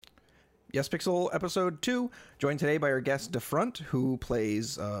Yespixel episode 2, joined today by our guest Dafront, who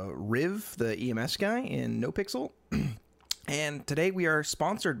plays Riv, the EMS guy in NoPixel. And today we are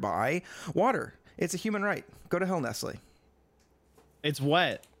sponsored by water. It's a human right. Go to hell, Nestle. It's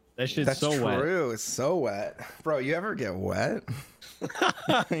wet. That shit's That's so wet. true. It's so wet. Bro, you ever get wet?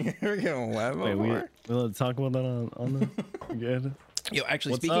 You ever get wet before? Wait, we'll talk about that on the... Good. Yo,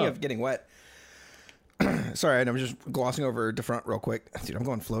 actually, What's speaking up? of getting wet, sorry, I'm just glossing over Dafront real quick. Dude, I'm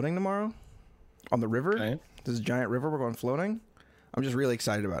going floating tomorrow on the river. Okay. This is a giant river. We're going floating. I'm just really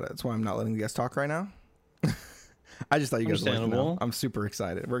excited about it. That's why I'm not letting the guests talk right now. I just thought you guys would like to know. I'm super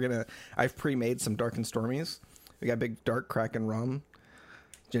excited. I've pre-made some dark and stormies. We got big dark Kraken rum,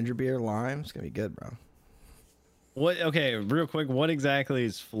 ginger beer, lime. It's gonna be good, bro. What? Okay, real quick. What exactly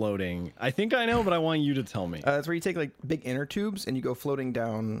is floating? I think I know, but I want you to tell me. That's where you take like big inner tubes and you go floating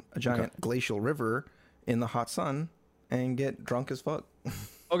down a giant glacial river in the hot sun and get drunk as fuck.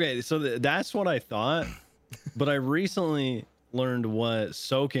 Okay, so that's what I thought, but I recently learned what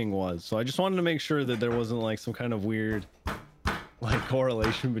soaking was. So I just wanted to make sure that there wasn't like some kind of weird like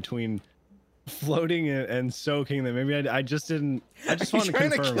correlation between floating and soaking that maybe I just didn't. I just wanted to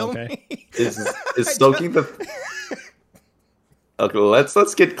confirm. Okay, is soaking the? Okay,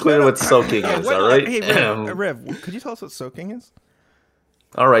 let's get clear what soaking is. All right. Hey, Riv, could you tell us what soaking is?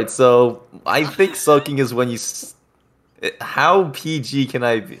 All right. So I think soaking is when you. How PG can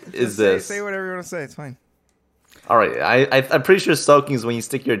I? Is this? Say whatever you want to say. It's fine. All right. I'm pretty sure soaking is when you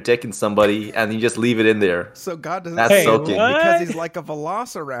stick your dick in somebody and you just leave it in there. So God doesn't. That's soaking. Because he's like a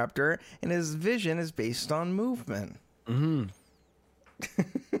velociraptor and his vision is based on movement. Mm-hmm.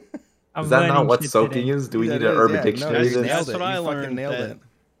 Is that not what soaking is? Do we need an urban dictionary? That's what I learned. Nailed it.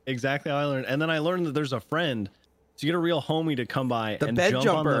 Exactly how I learned. And then I learned that there's a friend. So you get a real homie to come by and bed jump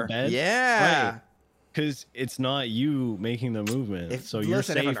jumper. on the bed. Yeah. Right. Because it's not you making the movement. So you're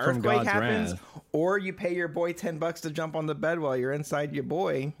listen, if safe an from earthquake God's happens, wrath. or you pay your boy $10 to jump on the bed while you're inside your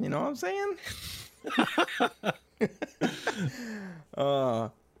boy, you know what I'm saying?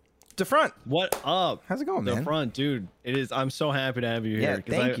 Dafront. What up? How's it going, man? Dafront, dude. It is. I'm so happy to have you here.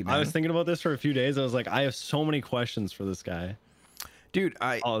 Yeah, thank you, man. I was thinking about this for a few days. I was like, I have so many questions for this guy. Dude,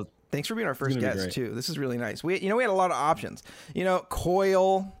 thanks for being our first guest too. This is really nice. We had a lot of options.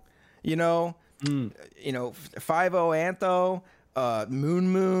 Coil, 5-0 Antho,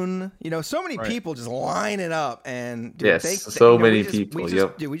 Moon, so many people just lining up and dude, many people.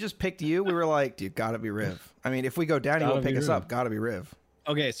 We just picked you. We were like, dude, gotta be Riv. I mean, if we go down, he won't pick us up. Gotta be Riv.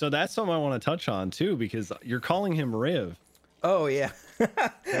 Okay, so that's something I want to touch on too, because you're calling him Riv. Oh yeah,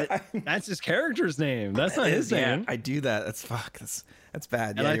 that's his character's name. That's not his name. I do that. That's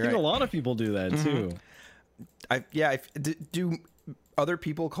bad. And yeah, I think right. a lot of people do that too. Do other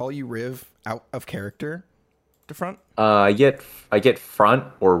people call you Riv out of character? Dafront? I get front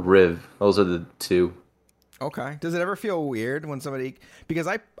or Riv. Those are the two. Okay. Does it ever feel weird when somebody, because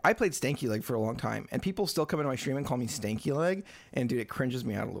I played Stanky Leg for a long time and people still come into my stream and call me Stanky Leg, and dude, it cringes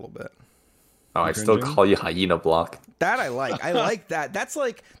me out a little bit. Oh, I still call you Hyena Block. That I like. I like that. That's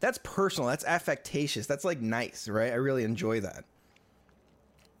personal. That's affectatious. That's like nice, right? I really enjoy that.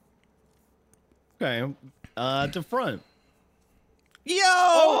 Okay. Dafront. Yo!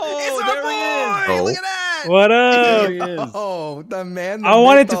 Oh, it's our boy! Oh. Look at that! What up? There he is. Oh, the man. I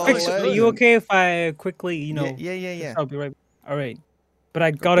wanted to fix it. Are you okay if I quickly, Yeah. I'll be right. All right. But I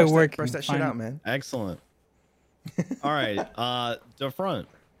got it working. Press that shit out, man. Excellent. All right. Dafront.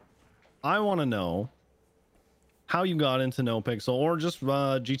 I want to know how you got into NoPixel or just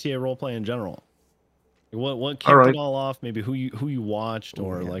GTA roleplay in general. What kicked it all off? Maybe who you watched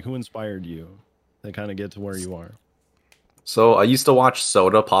or like who inspired you to kind of get to where you are. So I used to watch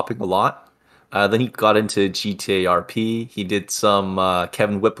Soda popping a lot. Then he got into GTA RP. He did some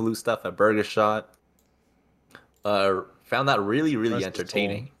Kevin Whippaloo stuff at Burger Shot. Found that really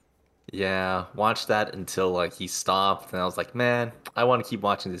entertaining. Yeah, watched that until like he stopped, and I was like, man, I want to keep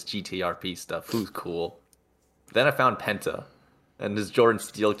watching this GTA RP stuff. Who's cool? Then I found Penta and his Jordan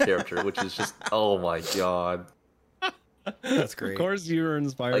Steele character, which is just oh my god. That's great. Of course, you were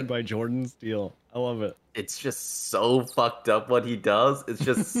inspired by Jordan Steele. I love it. It's just so fucked up what he does. It's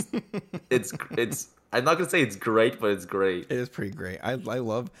just, it's. I'm not gonna say it's great, but it's great. It is pretty great.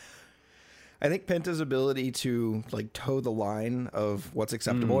 I think Penta's ability to like toe the line of what's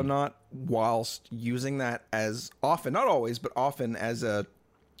acceptable and not, whilst using that as often, not always, but often as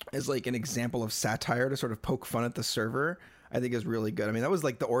like an example of satire to sort of poke fun at the server, I think is really good. I mean, that was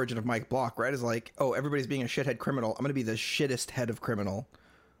like the origin of Mike Block, right? Is like, oh, everybody's being a shithead criminal. I'm going to be the shittest head of criminal.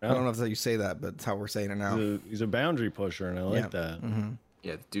 I don't know if that's how you say that, but it's how we're saying it now. He's a boundary pusher, and I like that. Mm-hmm.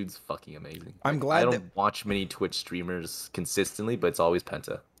 Yeah, the dude's fucking amazing. I'm glad I don't watch many Twitch streamers consistently, but it's always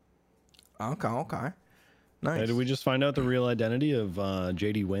Penta. Okay, okay. Nice. Did we just find out the real identity of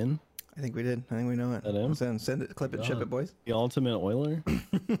JD Wynn? I think we did. I think we know it. That him? Send it, clip it, ship it, boys. The ultimate Oiler?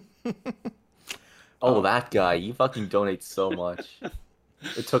 Oh, that guy. He fucking donates so much.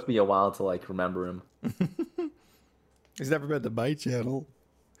 It took me a while to like remember him. He's never been to my channel.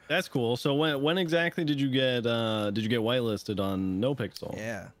 That's cool. So when exactly did you get whitelisted on NoPixel?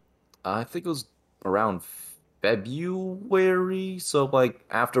 Yeah. I think it was around February. So like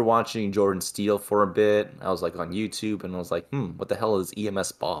after watching Jordan Steele for a bit, I was like on YouTube and I was like, what the hell is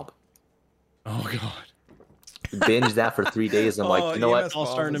EMS Bob? Oh god. Binged that for 3 days. I'm like, you know what? It's all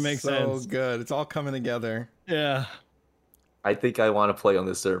starting to make sense. So good. It's all coming together. Yeah. I think I want to play on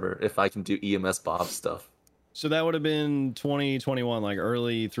this server if I can do EMS Bob stuff. So that would have been 2021, like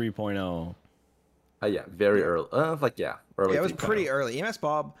early 3.0. Yeah, very early. Early. Yeah, it was 3.0. pretty early. EMS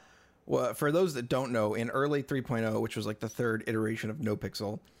Bob, well, for those that don't know, in early 3.0, which was like the third iteration of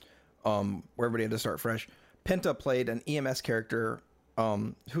NoPixel, where everybody had to start fresh, Penta played an EMS character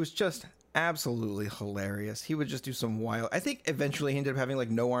who was just absolutely hilarious. He would just do some wild... I think eventually he ended up having like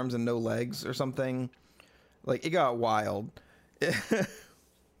no arms and no legs or something. Like, it got wild. It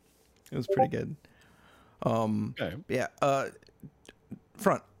was pretty good. Okay. Yeah.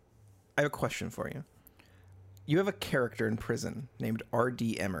 Front, I have a question for you. You have a character in prison named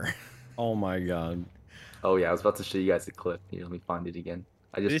R.D. Emmer. Oh my god. Oh yeah, I was about to show you guys the clip. Here, let me find it again.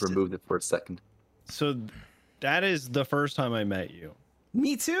 I just removed it for a second. So that is the first time I met you.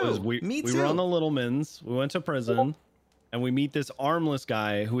 Me too. We were on the Littlemans. We went to prison, and we meet this armless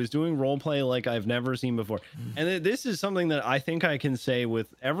guy who is doing roleplay like I've never seen before. And this is something that I think I can say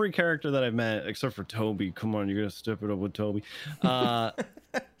with every character that I've met, except for Toby. Come on, you're gonna step it up with Toby.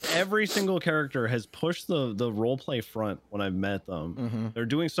 Every single character has pushed the roleplay front when I've met them. They're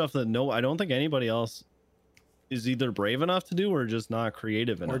doing stuff that I don't think anybody else is either brave enough to do or just not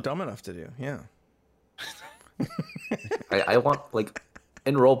creative enough. Or dumb enough to do. Yeah. I want, like,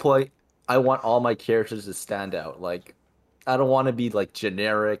 in roleplay, I want all my characters to stand out. Like, I don't want to be like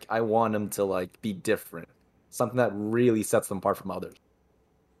generic. I want them to like be different. Something that really sets them apart from others.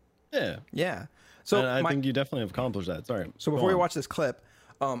 Yeah. Yeah. So and I think you definitely have accomplished that. Sorry. So before we watch this clip,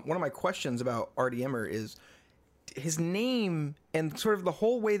 one of my questions about R.D. Emmer is his name and sort of the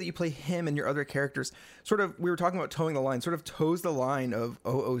whole way that you play him and your other characters. Sort of, we were talking about towing the line, sort of toes the line of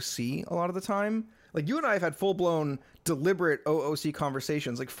OOC a lot of the time. Like, you and I have had full-blown, deliberate OOC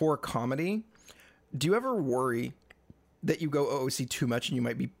conversations, like, for comedy. Do you ever worry that you go OOC too much and you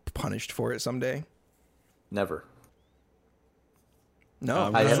might be punished for it someday? Never.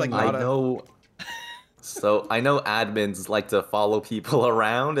 No, I know. So I know admins like to follow people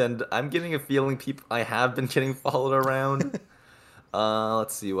around, and I'm getting a feeling I have been getting followed around.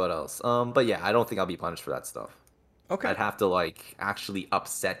 Let's see what else. But yeah, I don't think I'll be punished for that stuff. Okay. I'd have to like actually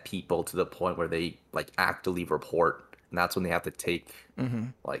upset people to the point where they like actively report, and that's when they have to take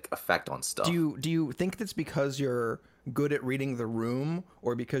like effect on stuff. Do you think that's because you're good at reading the room,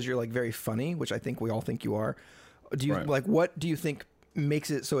 or because you're like very funny, which I think we all think you are? Do you like, what do you think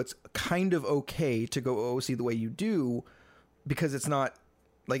makes it so it's kind of okay to go OOC the way you do? Because it's not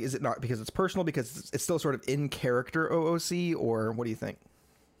like, is it not because it's personal, because it's still sort of in character OOC, or what do you think?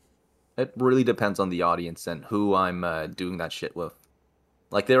 It really depends on the audience and who I'm doing that shit with.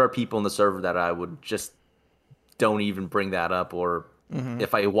 Like, there are people in the server that I would just don't even bring that up, or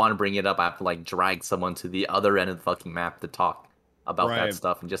if I want to bring it up, I have to like drag someone to the other end of the fucking map to talk about that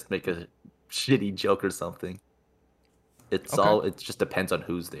stuff and just make a shitty joke or something. It just depends on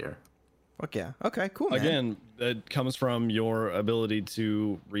who's there. Okay. Okay, cool, man. Again, that comes from your ability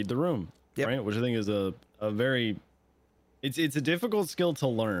to read the room, right? Which I think is a very... It's a difficult skill to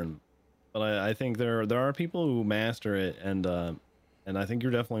learn, but I think there are people who master it, and I think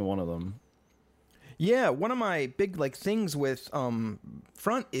you're definitely one of them. Yeah, one of my big like things with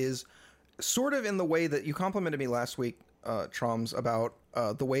Front is sort of in the way that you complimented me last week, Troms, about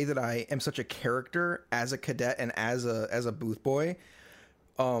the way that I am such a character as a cadet and as a booth boy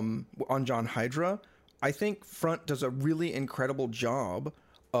on John Hydra. I think Front does a really incredible job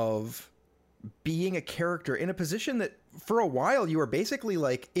of being a character in a position that for a while you were basically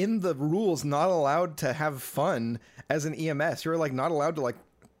like in the rules not allowed to have fun as an EMS. You were like not allowed to like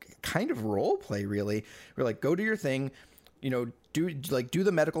kind of role play, really. You're like, go do your thing, you know, do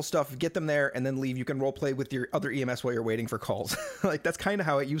the medical stuff, get them there, and then leave. You can role play with your other EMS while you're waiting for calls. Like, that's kind of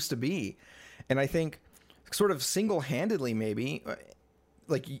how it used to be. And I think sort of single-handedly, maybe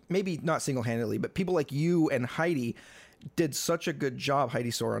not single-handedly, but people like you and Heidi did such a good job,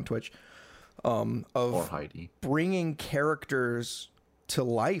 Heidi Sore on Twitch, of bringing characters to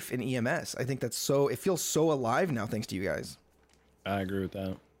life in EMS. I think that's it feels so alive now thanks to you guys. I agree with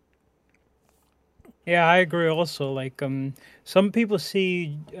that. Yeah, I agree. Also, like some people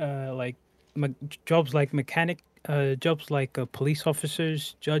see jobs like mechanic, jobs like police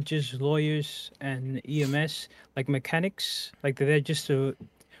officers, judges, lawyers, and EMS, like mechanics, like they're there just to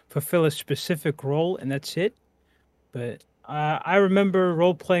fulfill a specific role, and that's it. But I remember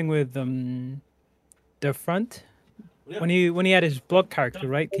role playing with Derpfront when he had his blood character,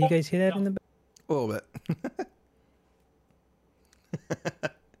 right? Can you guys hear that in the back? A little bit.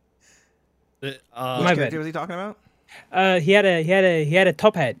 Which My character bad. was he talking about? He had a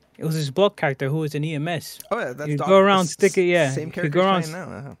top hat. It was his blood character who was an EMS. Oh yeah, that's You Doc, go around the sticking, yeah. same You character go around, playing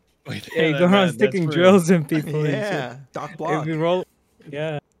now. Uh-huh. Wait, yeah, you go around sticking drills in people. and shit. Yeah, Doc Block. If you roll,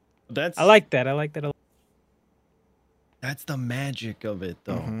 yeah. That's I like that. I like that a lot. that's the magic of it,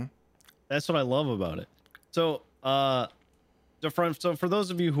 though. Mhm. That's what I love about it. So, Dafront, so for those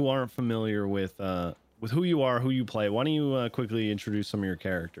of you who aren't familiar with who you are, who you play, why don't you quickly introduce some of your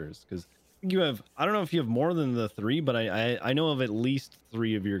characters? Because you have, I don't know if you have more than the three, but I know of at least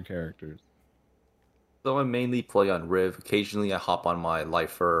three of your characters. So I mainly play on Riv. Occasionally I hop on my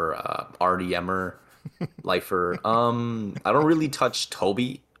lifer, RDMer lifer. I don't really touch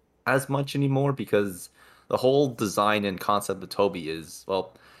Toby as much anymore because the whole design and concept of Toby is,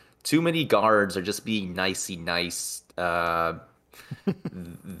 well, too many guards are just being nicey nice.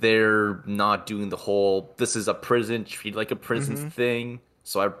 They're not doing the whole this is a prison, treat like a prison thing.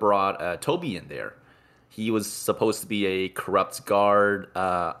 So I brought Toby in there. He was supposed to be a corrupt guard.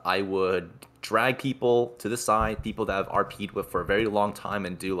 I would drag people to the side, people that I've RP'd with for a very long time,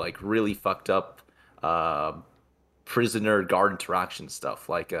 and do like really fucked up prisoner guard interaction stuff.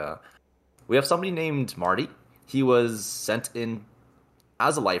 Like we have somebody named Marty. He was sent in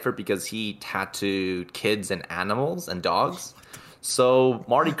as a lifer because he tattooed kids and animals and dogs. So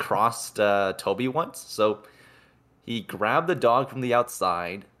Marty crossed Toby once. So he grabbed the dog from the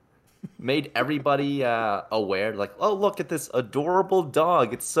outside, made everybody aware, like, oh, look at this adorable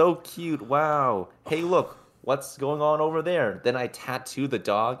dog. It's so cute. Wow. Hey, look, what's going on over there? Then I tattoo the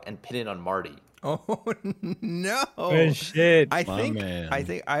dog and pin it on Marty. Oh no! Oh shit! I My think man.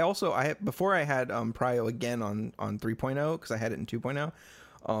 before I had Prio again on 3.0 because I had it in 2.0.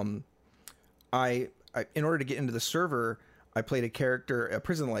 I in order to get into the server, I played a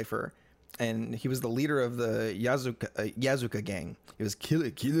prison lifer, and he was the leader of the Yazuka gang. He was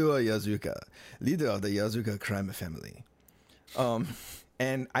Killua Yazuka, leader of the Yazuka crime family.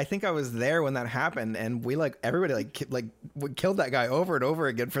 And I think I was there when that happened, and we everybody killed that guy over and over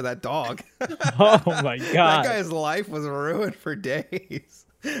again for that dog. Oh my That god! guy's life was ruined for days.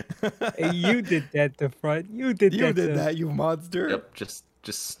 Hey, you did that, the front. You did You that. did that, you monster. Yep, just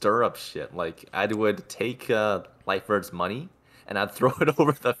stir up shit. Like I would take Lifebird's money and I'd throw it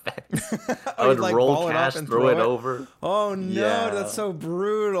over the fence. I would you'd, roll ball it up cash, and throw it over. Oh no, Yeah. that's so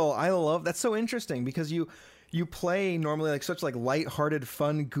brutal. I love that's so interesting because you play normally such light-hearted,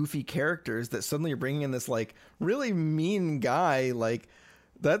 fun, goofy characters that suddenly you're bringing in this really mean guy.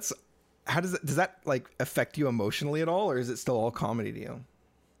 That's how does that affect you emotionally at all, or is it still all comedy to you?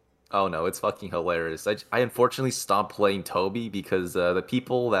 Oh no, it's fucking hilarious. I unfortunately stopped playing Toby because the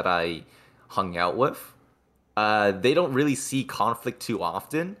people that I hung out with, they don't really see conflict too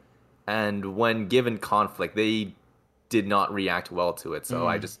often, and when given conflict, they did not react well to it. So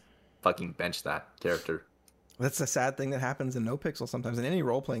I just fucking benched that character. That's a sad thing that happens in NoPixel sometimes in any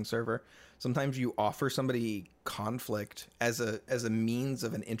role-playing server. Sometimes you offer somebody conflict as a means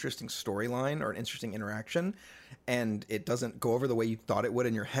of an interesting storyline or an interesting interaction, and it doesn't go over the way you thought it would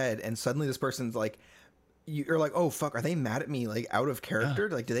in your head, and suddenly this person's you're like, oh fuck, are they mad at me out of character?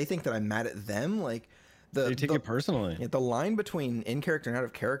 Do they think that I'm mad at them? They take it personally. Yeah, the line between in character and out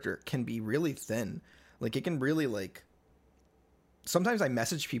of character can be really thin. It can really sometimes I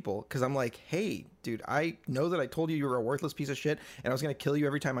message people because I'm like, hey, dude, I know that I told you were a worthless piece of shit and I was going to kill you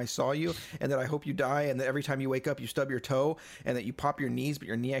every time I saw you, and that I hope you die, and that every time you wake up you stub your toe, and that you pop your knees but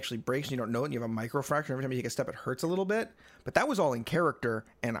your knee actually breaks and you don't know it, and you have a microfracture, and every time you take a step it hurts a little bit. But that was all in character,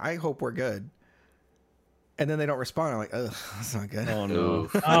 and I hope we're good. And then they don't respond. I'm like, ugh, that's not good. Oh no.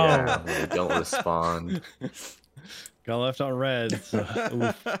 Oof, yeah, they don't respond. Got left on red.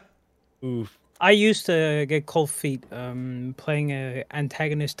 So, oof. I used to get cold feet playing a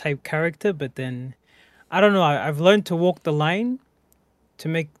antagonist type character, but then I don't know. I've learned to walk the line to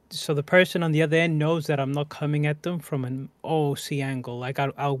make so the person on the other end knows that I'm not coming at them from an OOC angle.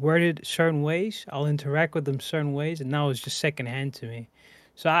 I'll word it certain ways, I'll interact with them certain ways, and now it's just secondhand to me.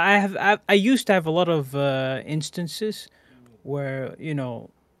 So I used to have a lot of instances where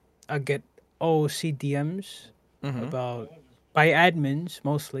I get OOC DMs about by admins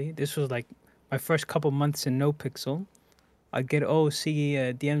mostly. This was my first couple months in NoPixel. I'd get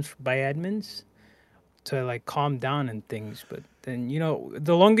OOC DMs by admins to like calm down and things. But then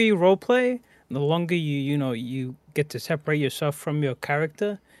the longer you role play, the longer you get to separate yourself from your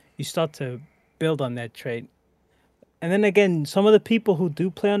character, you start to build on that trait. And then again, some of the people who do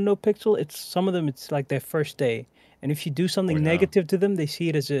play on NoPixel, it's like their first day. And if you do something negative to them, they see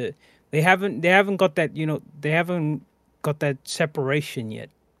it as they haven't got that they haven't got that separation yet.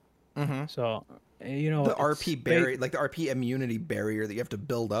 Mm-hmm. So the RP barrier, like the RP immunity barrier that you have to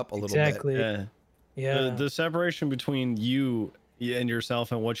build up a little bit. Exactly. Yeah. The separation between you and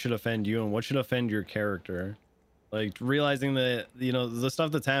yourself and what should offend you and what should offend your character. Like realizing that, the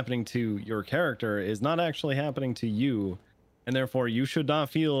stuff that's happening to your character is not actually happening to you. And therefore you should not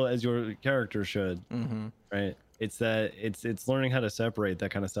feel as your character should. Mm-hmm. Right. It's learning how to separate that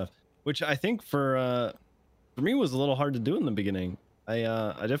kind of stuff, which I think for me was a little hard to do in the beginning. I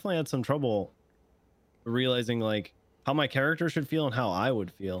definitely had some trouble realizing like how my character should feel and how I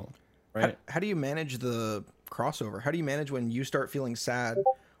would feel. Right. How do you manage the crossover? How do you manage when you start feeling sad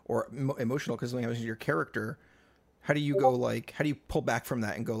or emotional because something happens to your character? How do you go how do you pull back from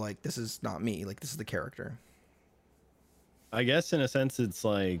that and go like, this is not me, like this is the character? I guess in a sense it's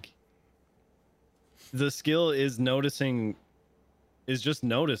like the skill is just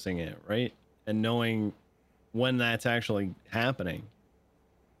noticing it, right? And knowing when that's actually happening.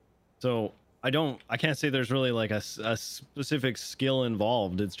 So I can't say there's really like a specific skill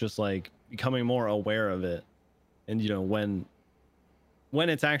involved. It's just like becoming more aware of it and when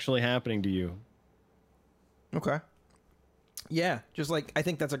it's actually happening to you. Okay. Yeah, just like I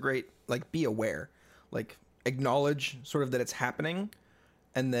think that's a great be aware, like acknowledge sort of that it's happening,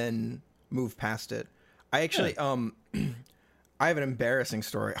 and then move past it. I actually I have an embarrassing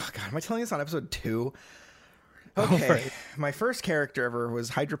story. Oh God, am I telling this on episode 2? Okay, my first character ever was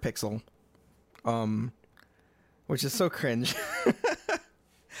Hydropixel, which is so cringe.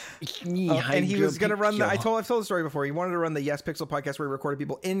 And he was gonna run I've told the story before. He wanted to run the Yespixel podcast where he recorded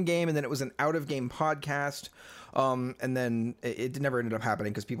people in game, and then it was an out of game podcast. And then it never ended up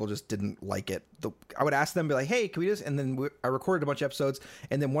happening because people just didn't like it. I would ask them, be like, "Hey, can we just?" And then I recorded a bunch of episodes,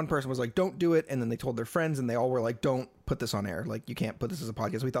 and then one person was like, "Don't do it," and then they told their friends, and they all were like, "Don't put this on air. Like, you can't put this as a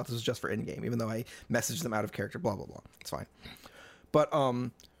podcast." We thought this was just for in game, even though I messaged them out of character. Blah blah blah. It's fine. But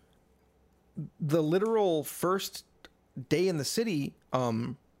the literal first day in the city,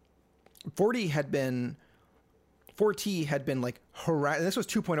 4T had been like harassed. And this was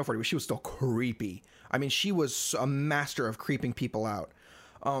 2.0 40, but she was still creepy. I mean, she was a master of creeping people out.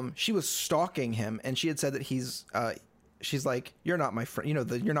 She was stalking him, and she had said that she's like, "You're not my friend,"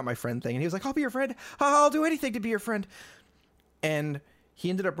 "You're not my friend" thing. And he was like, "I'll be your friend. I'll do anything to be your friend." And he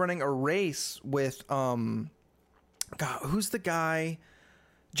ended up running a race with, God, who's the guy?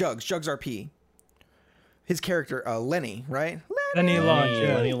 Jugs RP. His character, Lenny, right? Lenny Large.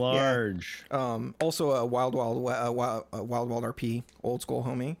 Yeah. Lenny Large. Yeah. Also a Wild RP, old school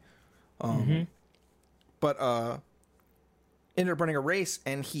homie. But ended up running a race,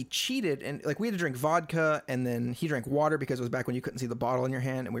 and he cheated, and we had to drink vodka, and then he drank water because it was back when you couldn't see the bottle in your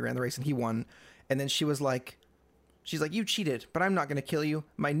hand, and we ran the race and he won. And then she's like, "You cheated, but I'm not going to kill you.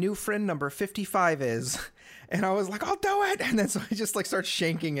 My new friend number 55 is." And I was like, "I'll do it." And then so I just starts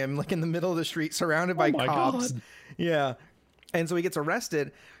shanking him in the middle of the street surrounded by cops. God. Yeah. And so he gets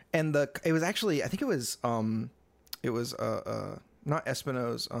arrested, and it was actually, I think it was not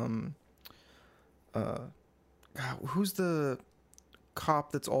Espino's, who's the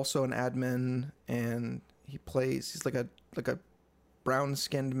cop that's also an admin, and he's like a brown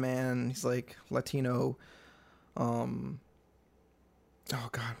skinned man. He's like Latino. Oh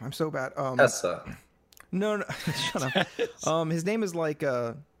God, I'm so bad. Tessa. No, shut up. His name is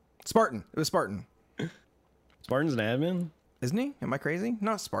Spartan. It was Spartan. Spartan's an admin? Isn't he? Am I crazy?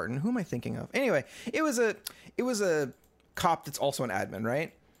 Not Spartan. Who am I thinking of? Anyway, it was a cop that's also an admin,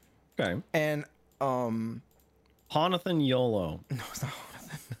 right? Okay. And Jonathan YOLO. No, it's not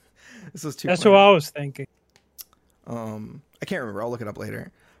Jonathan. This was too. That's what I was thinking. I can't remember. I'll look it up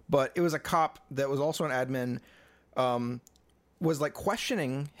later. But it was a cop that was also an admin. Was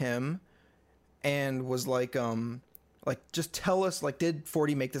questioning him, and was just tell us, did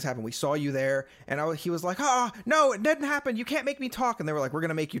 40 make this happen? We saw you there. And he was like, no, it didn't happen. You can't make me talk. And they were like, we're going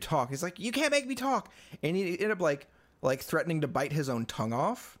to make you talk. He's like, you can't make me talk. And he ended up threatening to bite his own tongue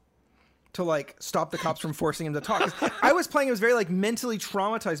off to stop the cops from forcing him to talk. I was playing, it was very mentally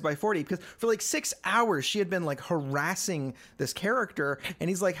traumatized by 40 because for 6 hours she had been harassing this character, and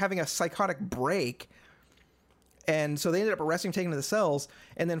he's having a psychotic break. And so they ended up arresting him, taking him to the cells,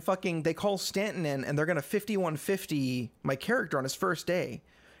 and then they call Stanton in, and they're going to 5150 my character on his first day.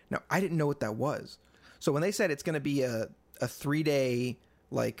 Now, I didn't know what that was. So when they said it's going to be a 3-day,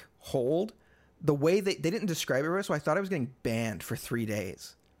 hold, the way they didn't describe it right, so I thought I was getting banned for 3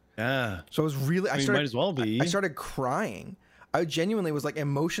 days. Yeah. So I was really, I started, might as well be. I started crying. I genuinely was like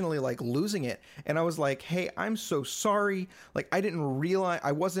emotionally like losing it. And I was like, hey, I'm so sorry. Like, I didn't realize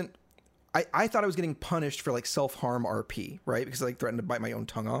I thought I was getting punished for like self-harm RP, right? Because I like threatened to bite my own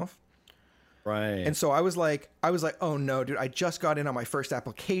tongue off. Right. And so I was like, oh no, dude, I just got in on my first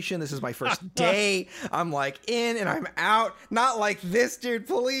application. This is my first day. I'm like in and I'm out. Not like this, dude,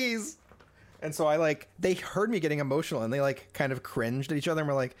 please. And so they heard me getting emotional and they like kind of cringed at each other and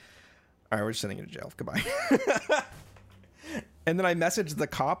were like, all right, we're just sending you to jail. Goodbye. And then I messaged the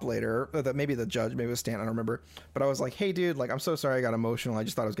cop later, or maybe the judge, maybe it was Stan, I don't remember. But I was like, hey, dude, like, I'm so sorry I got emotional. I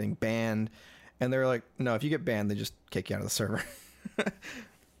just thought I was getting banned. And they were like, no, if you get banned, they just kick you out of the server.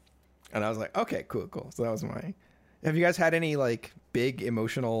 And I was like, okay, cool. So that was have you guys had any like big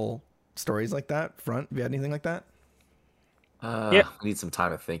emotional stories like that? Front, have you had anything like that? I need some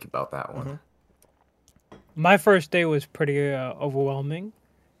time to think about that one. My first day was pretty overwhelming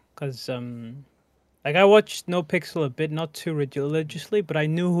because like I watched NoPixel a bit, not too religiously, but I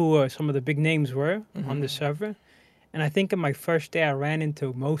knew who some of the big names were on the server. And I think in my first day I ran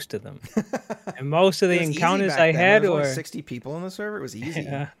into most of them. And most of the encounters I had were were 60 people in the server. It was easy.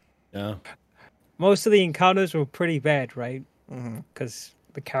 Yeah. Most of the encounters were pretty bad, right? Because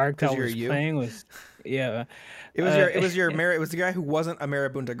the character I was playing was It was the guy who wasn't a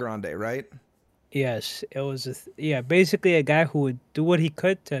Marabunta Grande, right? Yes, it was basically a guy who would do what he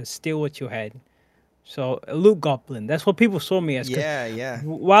could to steal what you had. So a loot goblin. That's what people saw me as. Yeah.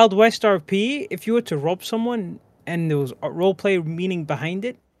 Wild West RP, if you were to rob someone and there was a roleplay meaning behind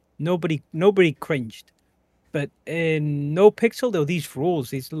it, nobody cringed. But in NoPixel, there were these rules,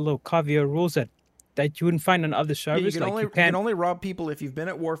 these little caveat rules that you wouldn't find on other servers. You can only rob people if you've been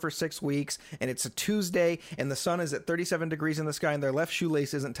at war for 6 weeks and it's a Tuesday and the sun is at 37 degrees in the sky and their left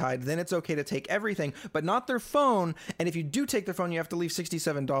shoelace isn't tied. Then it's okay to take everything, but not their phone. And if you do take their phone, you have to leave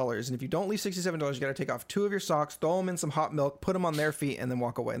 $67. And if you don't leave $67, you got to take off 2 of your socks, throw them in some hot milk, put them on their feet, and then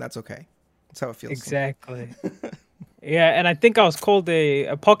walk away. And that's okay. That's how it feels. Exactly. Yeah, and I think I was called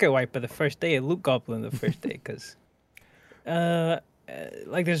a pocket wiper the first day, a loot goblin the first day, because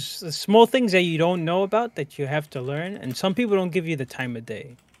like there's small things that you don't know about that you have to learn, and some people don't give you the time of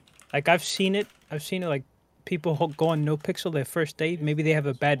day. Like I've seen it like people go on NoPixel their first day, maybe they have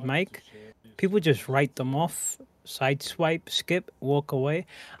a bad mic, people just write them off, sideswipe, skip, walk away.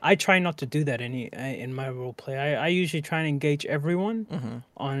 I try not to do that in my roleplay. I usually try and engage everyone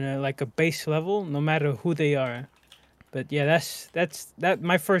on like a base level, no matter who they are. But yeah, that's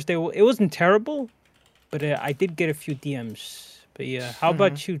my first day. It wasn't terrible, but I did get a few DMs. But yeah, how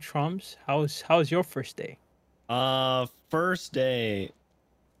about you, Trumps? How's your first day? First day,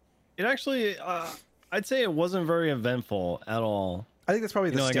 it actually, I'd say it wasn't very eventful at all. I think that's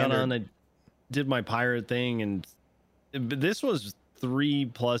probably the standard. I got on, I did my pirate thing, and this was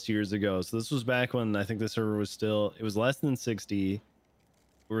 3+ years ago. So this was back when I think the server was it was less than 60.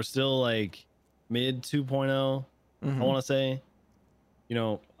 We were still like mid 2.0. I want to say,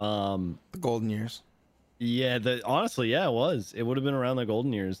 the golden years. Yeah, honestly, it was. It would have been around the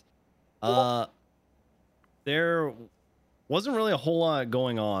golden years. There wasn't really a whole lot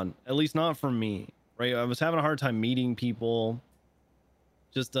going on, at least not for me, right? I was having a hard time meeting people.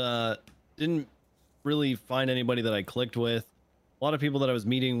 Just didn't really find anybody that I clicked with. A lot of people that I was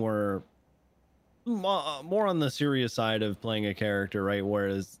meeting were more on the serious side of playing a character, right?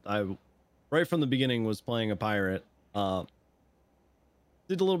 Whereas I, right from the beginning, was playing a pirate.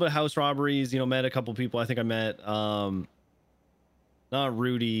 Did a little bit of house robberies, met a couple people. I think I met not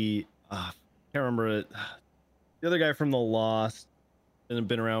Rudy, can't remember it, the other guy from the Lost,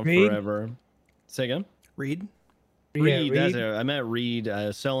 been around forever. Say again? Reed. Reed. That's it. I met Reed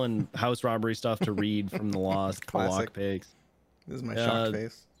selling house robbery stuff to Reed from the Lost. Classic. Lockpicks. This is my shocked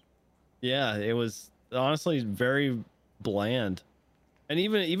face. Yeah, it was honestly very bland. And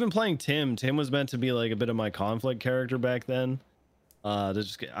even playing Tim was meant to be like a bit of my conflict character back then. I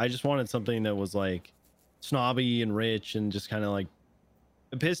just wanted something that was like snobby and rich and just kind of like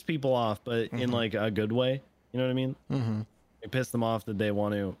it pissed people off, but in like a good way. You know what I mean? It pissed them off that they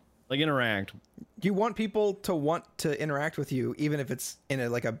want to like interact. You want people to want to interact with you, even if it's in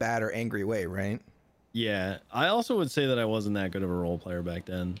a bad or angry way, right? Yeah. I also would say that I wasn't that good of a role player back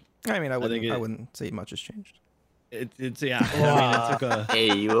then. I mean, I wouldn't say much has changed. It's yeah. I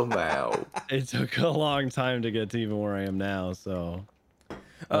mean, it took a long time to get to even where I am now. So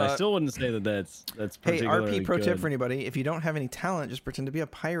I still wouldn't say that's particularly Hey, RP pro good. tip for anybody: if you don't have any talent, just pretend to be a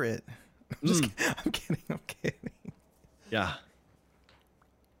pirate. I'm kidding. Yeah.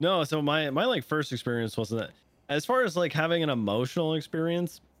 No, so my like first experience wasn't that. As far as like having an emotional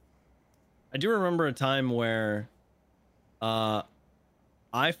experience, I do remember a time where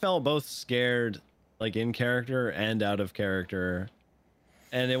I felt both scared, like in character and out of character.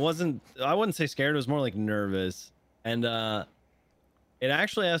 And it wasn't, I wouldn't say scared, it was more like nervous. And it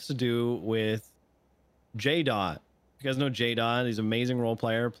actually has to do with J Dot. You guys know J Dot. He's an amazing role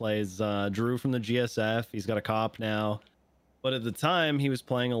player, plays Drew from the GSF. He's got a cop now. But at the time, he was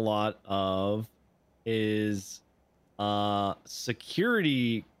playing a lot of his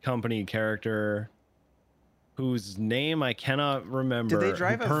security company character whose name I cannot remember. Did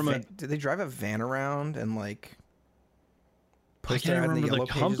they drive a van around and like I can't remember the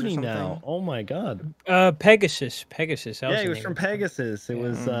company now. Oh my god. Pegasus. Yeah, he was from Pegasus. It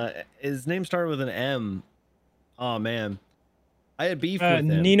was his name started with an M. Oh man. I had beef with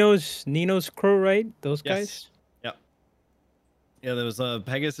him. Nino's crew, right? Those guys? Yep. Yeah, there was a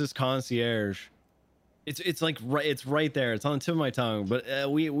Pegasus concierge. It's like it's right there. It's on the tip of my tongue. But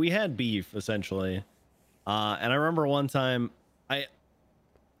we had beef essentially. And I remember one time I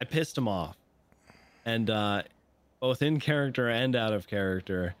pissed him off. And both in character and out of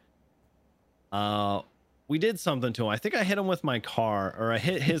character. We did something to him. I think I hit him with my car, or I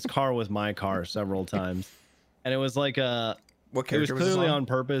hit his car with my car several times. And it was like what character it was clearly on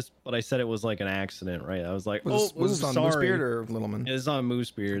purpose, but I said it was like an accident, right? I was like, was this on sorry. Moosebeard or Littleman? It was on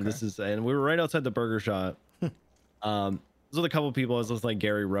Moosebeard. Okay. This is, and we were right outside the burger shop. There was a couple of people. I was with like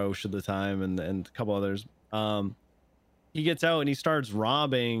Gary Roche at the time, and a couple others. He gets out and he starts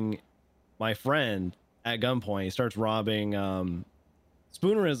robbing my friend at gunpoint. He starts robbing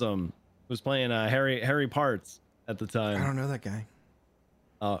Spoonerism, who's playing Harry Parts at the time. I don't know that guy.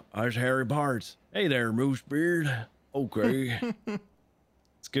 There's Harry Parts. Hey there, Moosebeard. Okay.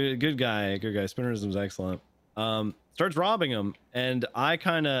 It's good guy. Spoonerism's excellent. Starts robbing him, and I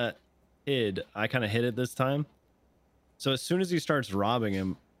kind of hid it this time. So as soon as he starts robbing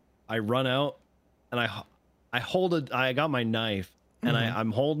him, I run out and I got my knife and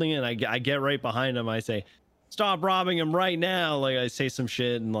I'm holding it, and I get right behind him. I say, stop robbing him right now. Like I say some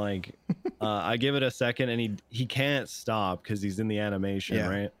shit, and like I give it a second, and he can't stop because he's in the animation,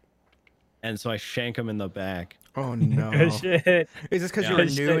 right? And so I shank him in the back. Oh no. Oh, shit. Is this because you were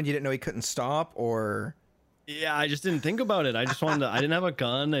new and you didn't know he couldn't stop, or? Yeah, I just didn't think about it. I just wanted to, I didn't have a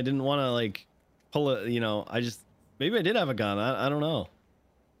gun. I didn't want to like pull it, maybe I did have a gun. I don't know.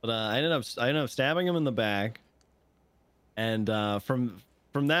 But I ended up stabbing him in the back. And from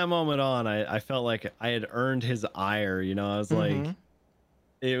that moment on, I felt like I had earned his ire. I was like,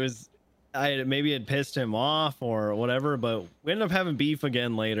 it was, maybe it pissed him off or whatever, but we ended up having beef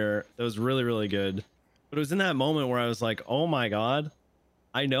again later. That was really, really good. But it was in that moment where I was like, oh my God,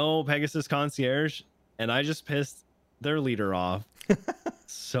 I know Pegasus Concierge, and I just pissed their leader off.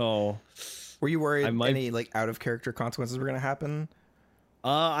 So were you worried any like out of character consequences were going to happen?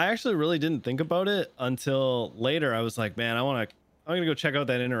 I actually really didn't think about it until later. I was like, man, I'm going to go check out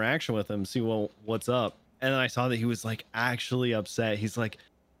that interaction with him, see what's up. And then I saw that he was like actually upset. He's like,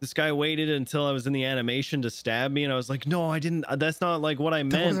 this guy waited until I was in the animation to stab me, and I was like, no, I didn't. That's not like what I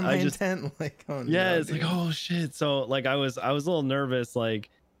meant. That wasn't my intent. Like, oh, yeah, no, it's dude. like, oh shit. So like I was a little nervous, like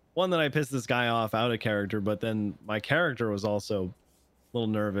one that I pissed this guy off out of character, but then my character was also a little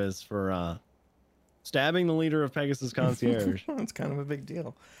nervous for stabbing the leader of Pegasus Concierge. It's kind of a big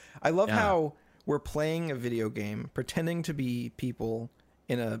deal. I love how we're playing a video game, pretending to be people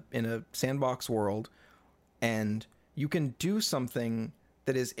in a sandbox world, and you can do something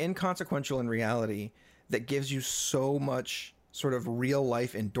that is inconsequential in reality that gives you so much sort of real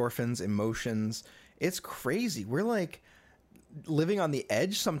life endorphins, emotions. It's crazy. We're like living on the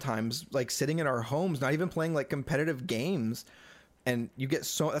edge sometimes, like sitting in our homes, not even playing like competitive games. And you get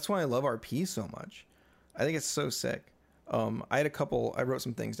that's why I love RP so much. I think it's so sick. I wrote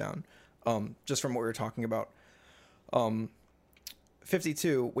some things down just from what we were talking about.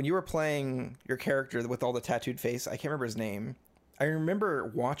 52, when you were playing your character with all the tattooed face, I can't remember his name. I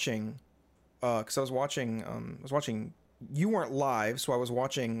remember watching, because I was watching, you weren't live, so I was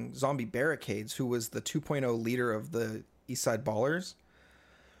watching Zombie Barricades, who was the 2.0 leader of the Eastside Ballers.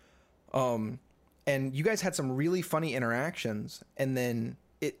 And you guys had some really funny interactions, and then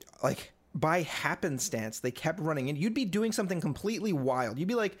it, like, by happenstance, they kept running in. You'd be doing something completely wild. You'd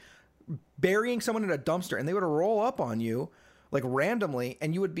be, like, burying someone in a dumpster, and they would roll up on you, like, randomly,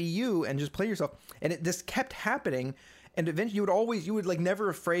 and you would be you and just play yourself. And this kept happening. And eventually you would like never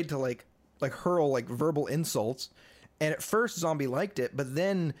afraid to like hurl like verbal insults. And at first Zombie liked it, but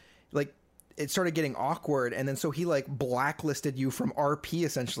then like it started getting awkward. And then so he like blacklisted you from RP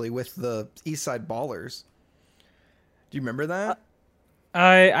essentially with the Eastside Ballers. Do you remember that?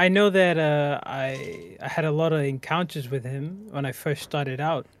 I know that I had a lot of encounters with him when I first started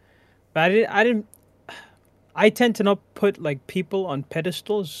out. But I tend to not put like people on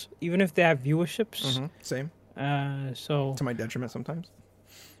pedestals, even if they have viewerships. Same. So To my detriment sometimes.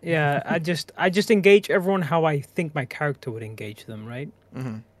 yeah, I just engage everyone how I think my character would engage them, right?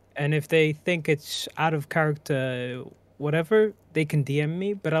 And if they think it's out of character, whatever, they can DM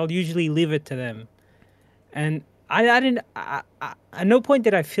me, but I'll usually leave it to them. And I didn't. At no point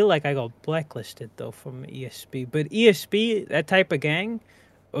did I feel like I got blacklisted though from ESP. But ESP, that type of gang,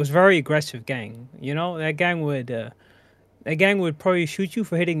 it was very aggressive gang. You know, that gang would probably shoot you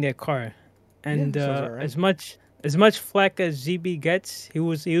for hitting their car. And sounds alright. as much flack as ZB gets, he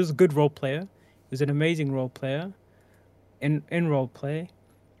was a good role player. He was an amazing role player in role play.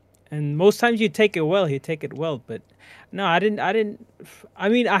 And most times you take it well, but no, I didn't. I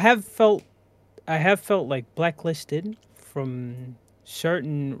mean, I have felt like blacklisted from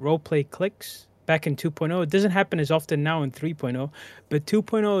certain roleplay cliques back in 2.0. It doesn't happen as often now in 3.0, but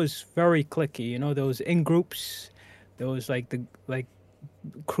 2.0 is very clicky. You know, those in groups, those like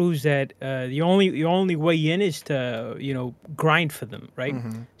crews that the only way in is to grind for them, right?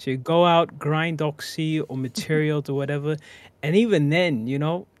 So you go out, grind Oxy or materials or whatever, and even then,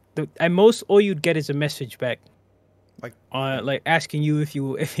 at most all you'd get is a message back. Like asking you if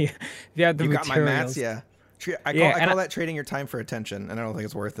you have the You materials. got my mats, yeah. I call that trading your time for attention, and I don't think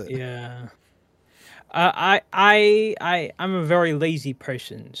it's worth it. Yeah. I'm a very lazy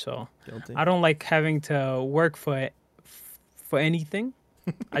person, so Guilty. I don't like having to work for anything.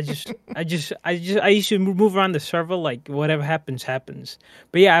 I used to move around the server like whatever happens.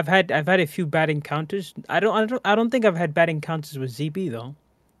 But yeah, I've had a few bad encounters. I don't think I've had bad encounters with ZB though.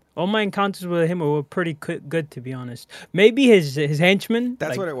 All my encounters with him were pretty good, to be honest. Maybe his henchmen.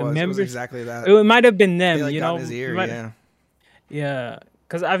 That's like, what it was. It was exactly that. It might have been them. They got in his ear, yeah. Yeah,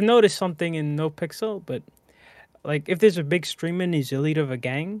 because I've noticed something in NoPixel, but like if there's a big streamer and he's the leader of a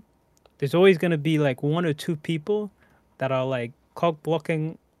gang, there's always gonna be like one or two people that are like cock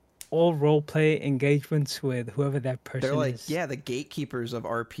blocking all roleplay engagements with whoever that person They're like, is. yeah, the gatekeepers of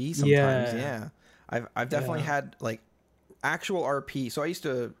RP sometimes. Yeah. I've definitely had like actual RP. So I used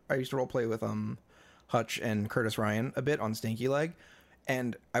to roleplay with Hutch and Curtis Ryan a bit on Stinky Leg,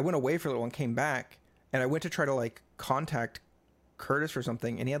 and I went away for a little and came back, and I went to try to like contact Curtis or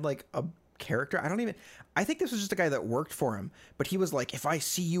something, and he had like a character. I think this was just a guy that worked for him, but he was like, if I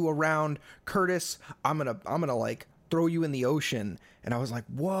see you around, Curtis, I'm gonna like throw you in the ocean. And I was like,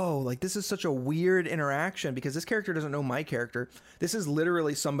 whoa, like this is such a weird interaction because this character doesn't know my character. This is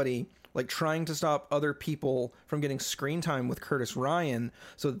literally somebody like trying to stop other people from getting screen time with Curtis Ryan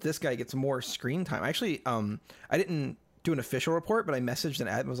so that this guy gets more screen time. Actually, I didn't do an official report, but I messaged an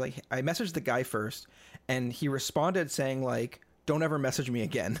admin. Was like, I messaged the guy first, and he responded saying like, don't ever message me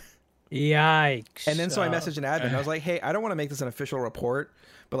again. Yikes. And then so I messaged an admin. I was like, hey, I don't want to make this an official report,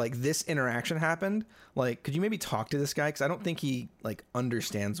 but like this interaction happened. Like, could you maybe talk to this guy? Because I don't think he like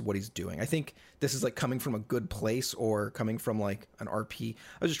understands what he's doing. I think this is like coming from a good place or coming from like an RP.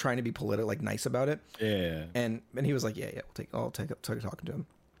 I was just trying to be political, like nice about it. Yeah. And he was like, yeah, I'll take talking to him.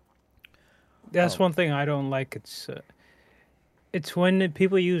 That's one thing I don't like. It's when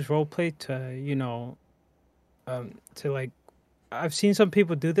people use roleplay to like. I've seen some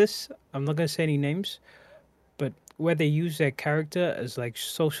people do this. I'm not gonna say any names, but where they use their character as like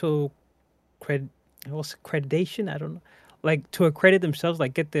social accreditation. I don't know, like to accredit themselves,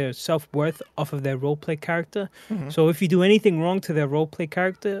 like get their self-worth off of their roleplay character. So if you do anything wrong to their roleplay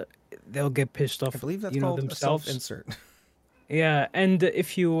character, they'll get pissed off. I believe that's called themselves. A self-insert. Yeah, and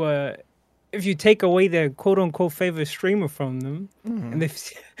if you take away their quote-unquote favorite streamer from them, and they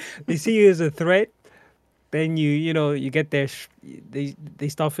see you as a threat, then you get they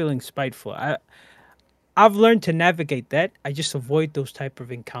start feeling spiteful. I've learned to navigate that. I just avoid those type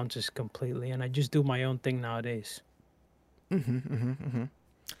of encounters completely, and I just do my own thing nowadays. And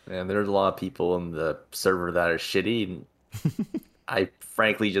there's a lot of people in the server that are shitty, and I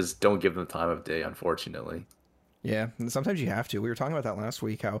frankly just don't give them time of day, unfortunately. Yeah, and sometimes you have to. We were talking about that last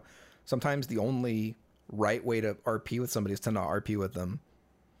week, how sometimes the only right way to RP with somebody is to not RP with them.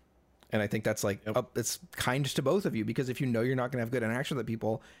 And I think that's like, it's kind to both of you, because if you know you're not going to have good interaction with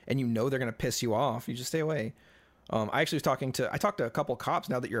people and you know they're going to piss you off, you just stay away. I actually was I talked to a couple cops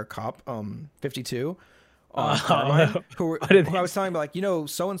now that you're a cop, 52, Carmine, who I was telling, like,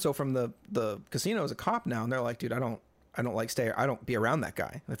 so-and-so from the casino is a cop now. And they're like, dude, I don't be around that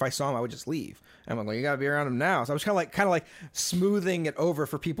guy. If I saw him, I would just leave. And I'm like, well, you got to be around him now. So I was kind of like smoothing it over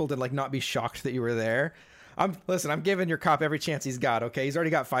for people to like not be shocked that you were there. I'm giving your cop every chance he's got. Okay, he's already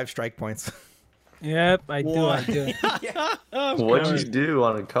got 5 strike points. Yep, I do. What'd you do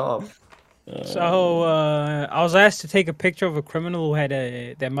on a cop? So I was asked to take a picture of a criminal who had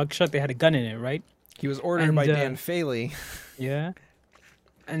that mugshot. They had a gun in it, right? He was ordered And, by Dan Faley. Yeah.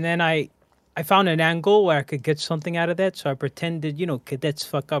 And then I found an angle where I could get something out of that. So I pretended, cadets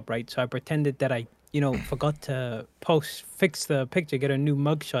fuck up, right? So I pretended that I, forgot to fix the picture, get a new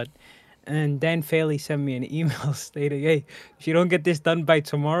mugshot. And then Dan Faley sent me an email stating, hey, if you don't get this done by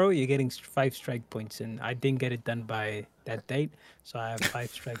tomorrow, you're getting 5 strike points. And I didn't get it done by that date. So I have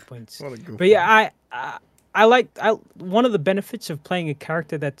 5 strike points. What a goofball. But yeah, I one of the benefits of playing a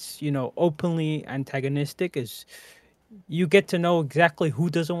character that's, openly antagonistic is you get to know exactly who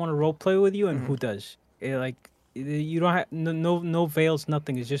doesn't want to role play with you and who does. You don't have no veils,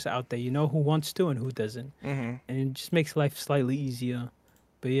 nothing. It's just out there. You know who wants to and who doesn't, and it just makes life slightly easier.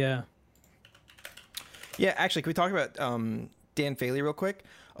 But yeah, Actually, can we talk about Dan Faley real quick?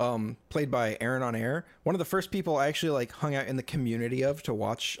 Played by Aaron on Air. One of the first people I actually hung out in the community of to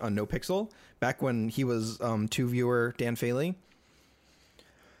watch on NoPixel back when he was 2-viewer Dan Faley.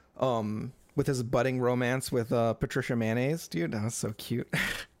 With his budding romance with Patricia Mayonnaise. Dude, that was so cute.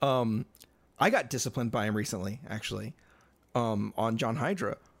 I got disciplined by him recently, actually, on John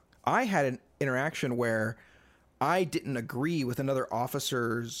Hydra. I had an interaction where I didn't agree with another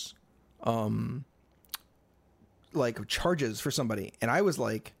officer's charges for somebody, and I was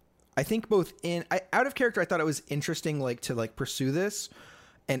like, I think out of character I thought it was interesting to pursue this,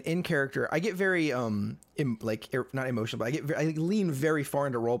 and in character I get very not emotional, but I lean very far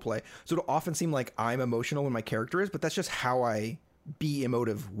into roleplay, so it'll often seem like I'm emotional when my character is, but that's just how I be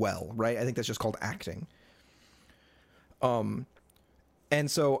emotive well, right? I think that's just called acting. And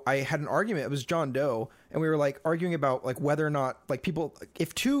so I had an argument. It was John Doe, and we were arguing about whether or not people,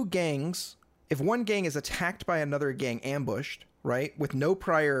 if one gang is attacked by another gang, ambushed, right, with no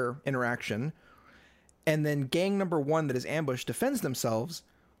prior interaction, and then gang number one that is ambushed defends themselves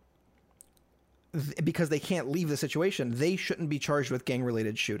because they can't leave the situation, they shouldn't be charged with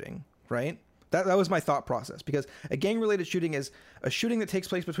gang-related shooting, right? That was my thought process, because a gang-related shooting is a shooting that takes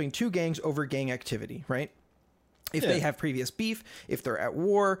place between two gangs over gang activity, right? If they have previous beef, if they're at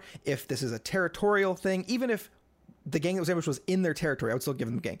war, if this is a territorial thing, even if the gang that was ambushed was in their territory, I would still give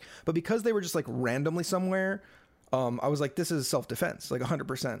them gang. But because they were just randomly somewhere, I was like, this is self-defense,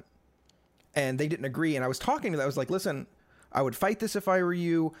 100%. And they didn't agree. And I was talking to them. I was like, listen, I would fight this if I were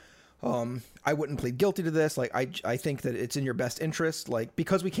you. I wouldn't plead guilty to this. I think that it's in your best interest.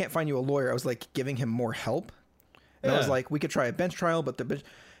 Because we can't find you a lawyer, I was giving him more help. And I was like, we could try a bench trial, but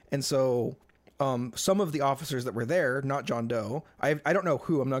and so some of the officers that were there, not John Doe, I don't know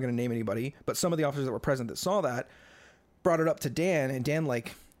who, I'm not going to name anybody, but some of the officers that were present that saw that brought it up to Dan, and Dan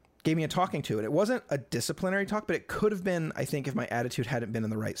gave me a talking to. And it wasn't a disciplinary talk, but it could have been, I think, if my attitude hadn't been in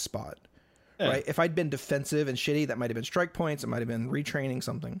the right spot. Yeah. Right? If I'd been defensive and shitty, that might have been strike points. It might have been retraining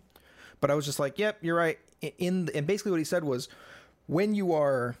something. But I was just like, yep, you're right. And basically what he said was, when you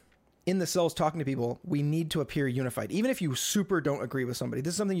are in the cells talking to people, we need to appear unified. Even if you super don't agree with somebody,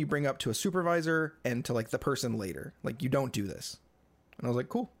 this is something you bring up to a supervisor and to the person later. You don't do this. And I was like,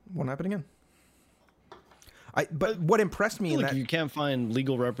 cool, won't happen again. But what impressed me in that, you can't find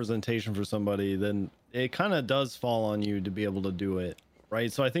legal representation for somebody, then it kind of does fall on you to be able to do it, right?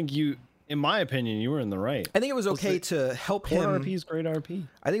 So I think in my opinion, you were in the right. I think it was okay to help him. RP is great RP.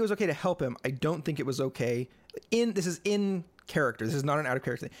 I think it was okay to help him. I don't think it was okay. This is in character. This is not an out of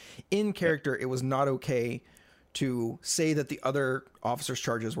character thing. In character, it was not okay to say that the other officer's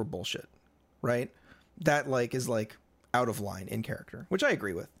charges were bullshit, right? That is out of line in character, which I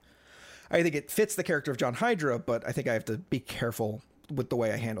agree with. I think it fits the character of John Hydra, but I think I have to be careful with the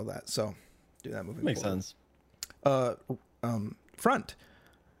way I handle that. So do that moving Makes forward. sense. Front,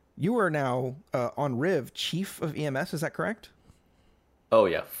 you are now on Riv, Chief of EMS. Is that correct? Oh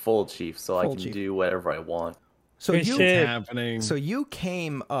yeah, full chief, so I can chief. do whatever I want. So Good shit. Happening. So you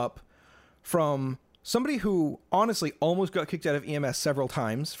came up from somebody who honestly almost got kicked out of EMS several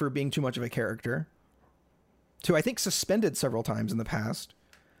times for being too much of a character, to I think suspended several times in the past,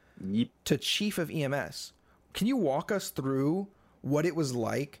 Yep. to Chief of EMS. Can you walk us through what it was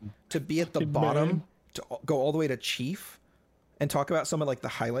like to be at the bottom, to go all the way to Chief, and talk about some of the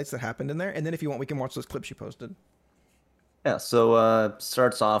highlights that happened in there? And then if you want, we can watch those clips you posted. Yeah, so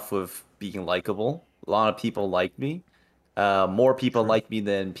starts off with being likable. A lot of people like me. More people like me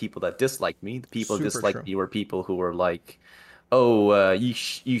than people that dislike me. The people that Super dislike true. me were people who were like, "Oh, you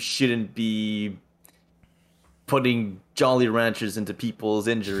shouldn't be putting Jolly Ranchers into people's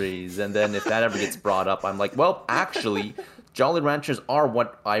injuries." And then if that ever gets brought up, I'm like, well, actually, Jolly Ranchers are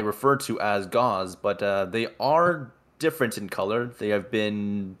what I refer to as gauze, but they are different in color. They have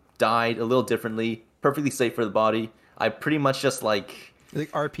been dyed a little differently, perfectly safe for the body. I pretty much just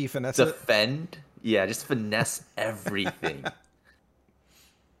Like RP finesse it. defend. Yeah, just finesse everything.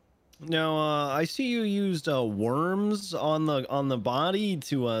 Now, I see you used worms on the body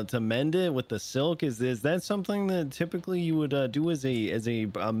to mend it with the silk. Is that something that typically you would do as a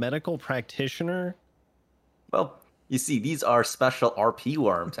medical practitioner? Well, you see, these are special RP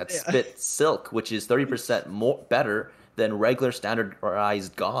worms that spit silk, which is 30% more better than regular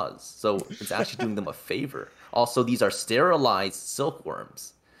standardized gauze. So it's actually doing them a favor. Also, these are sterilized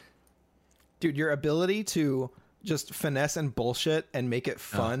silkworms. Dude, your ability to just finesse and bullshit and make it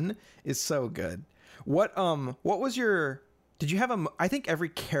fun is so good. What was your, did you have I think every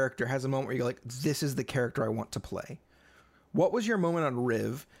character has a moment where you're like, this is the character I want to play. What was your moment on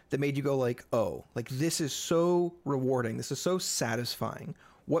Riv that made you go like, oh, like this is so rewarding. This is so satisfying.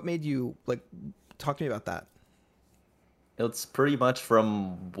 What made you like, talk to me about that. It's pretty much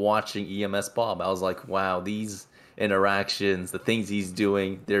from watching EMS Bob. I was like, wow, these interactions, the things he's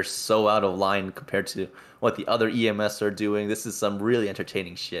doing, they're so out of line compared to what the other EMS are doing. This is some really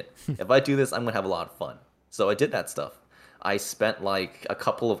entertaining shit. If I do this, I'm gonna have a lot of fun. So I did that stuff. I spent like a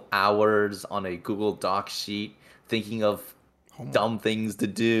couple of hours on a Google Doc sheet thinking of dumb things to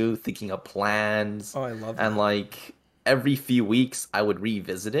do, thinking of plans. Oh, I love that. And like every few weeks I would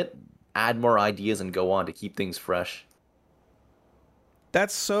revisit it, add more ideas, and go on to keep things fresh.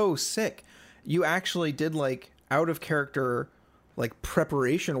 That's so sick. You actually did like out of character like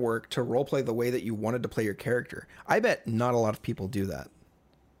preparation work to roleplay the way that you wanted to play your character. I bet not a lot of people do that.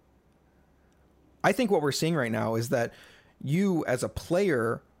 I think what we're seeing right now is that you as a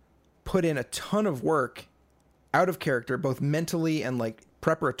player put in a ton of work out of character, both mentally and like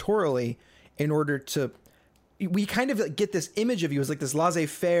preparatorily, in order to, we kind of get this image of you as like this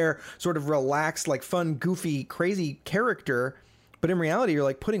laissez-faire, sort of relaxed, like fun, goofy, crazy character. But in reality, you're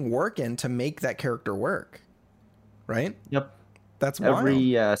like putting work in to make that character work. Right? Yep. That's wild.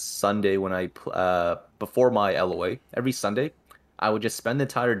 Every Sunday when before my LOA, every Sunday, I would just spend the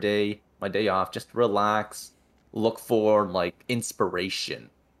entire day, my day off, just relax, look for like inspiration.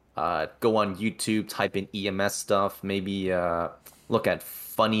 Go on YouTube, type in EMS stuff, maybe look at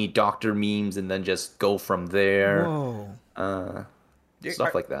funny doctor memes, and then just go from there. Whoa.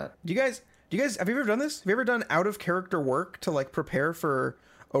 Stuff like that. Do you guys have you ever done this? Have you ever done out of character work to like prepare for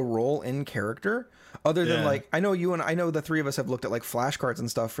a role in character? Other than like, I know the three of us have looked at like flashcards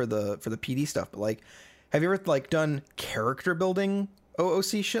and stuff for the PD stuff, but like, have you ever like done character building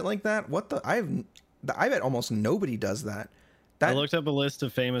OOC shit like that? I bet almost nobody does that. I looked up a list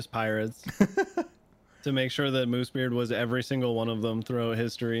of famous pirates to make sure that Moosebeard was every single one of them throughout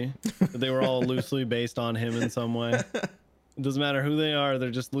history. That they were all loosely based on him in some way. It doesn't matter who they are;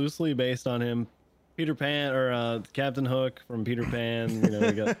 they're just loosely based on him. Peter Pan or Captain Hook from Peter Pan. You know,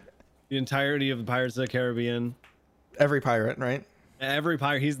 we got the entirety of the Pirates of the Caribbean. Every pirate, right? Every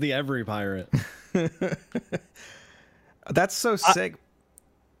pirate. He's the every pirate. That's so sick.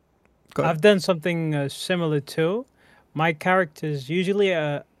 I've done something similar too. My characters usually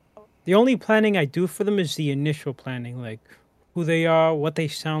the only planning I do for them is the initial planning, like who they are, what they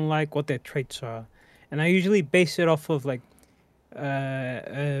sound like, what their traits are, and I usually base it off of like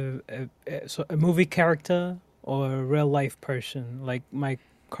a movie character or a real life person. Like my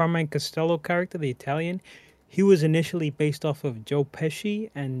Carmine Costello character, the Italian, he was initially based off of Joe Pesci,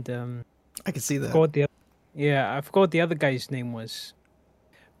 and I can see that. I forgot what the other guy's name was,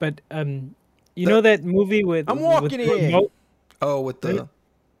 but you know that movie with I'm walking with in. remote,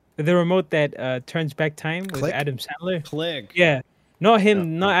 With the remote that turns back time with Click? Adam Sandler. Click. Yeah, not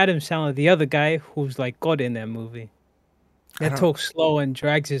him, not Adam Sandler. The other guy who's like God in that movie. That talks slow and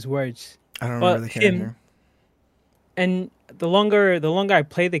drags his words. I don't remember the character. And the longer I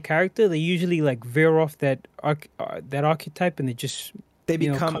play the character, they usually like veer off that archetype, and they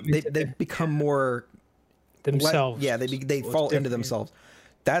become more themselves. They fall into themselves.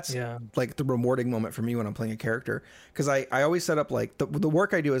 That's like the rewarding moment for me when I'm playing a character, because I always set up like the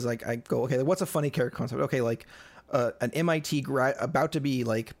work I do is like I go, okay, what's a funny character concept? Okay, like an MIT about to be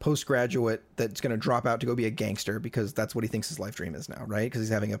like postgraduate that's going to drop out to go be a gangster because that's what he thinks his life dream is now, right? Because he's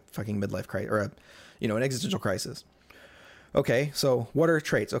having a fucking midlife crisis or an existential crisis. Okay, so what are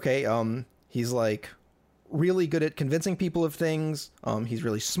traits? Okay, he's like really good at convincing people of things. He's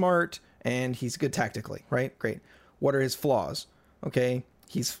really smart and he's good tactically, right? Great. What are his flaws? Okay,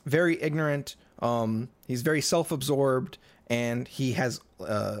 he's very ignorant. He's very self-absorbed, and he has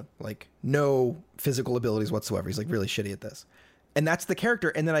like no physical abilities whatsoever. He's like really shitty at this. And that's the character.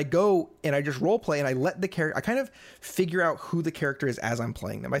 And then I go and I just role play and I let the character, I kind of figure out who the character is as I'm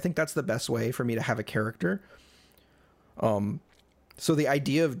playing them. I think that's the best way for me to have a character. So the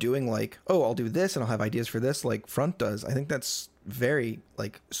idea of doing like, oh, I'll do this and I'll have ideas for this, like Front does, I think that's very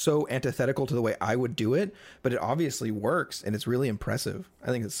like so antithetical to the way I would do it, but it obviously works and it's really impressive. I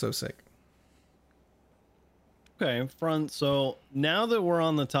think it's so sick. Okay, Front. So now that we're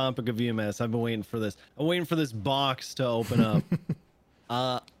on the topic of EMS, I've been waiting for this. I'm waiting for this box to open up.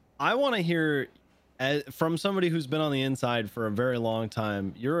 I want to hear from somebody who's been on the inside for a very long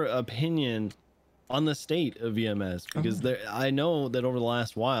time, your opinion on the state of EMS, because I know that over the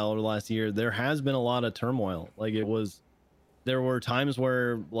last year, there has been a lot of turmoil. Like there were times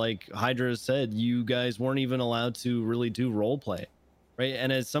where, like Hydra said, you guys weren't even allowed to really do role play, right?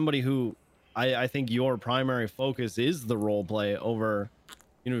 And as somebody who I think your primary focus is the role play over,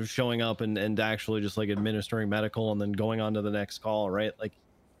 showing up and actually just like administering medical and then going on to the next call, right? Like,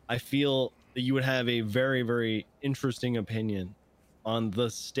 I feel that you would have a very, very interesting opinion on the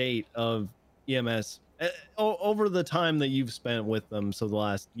state of EMS over the time that you've spent with them. So the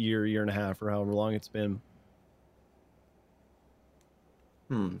last year and a half, or however long it's been.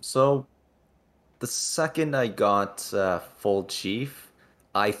 So the second I got full chief,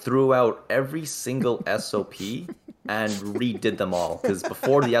 I threw out every single SOP and redid them all, because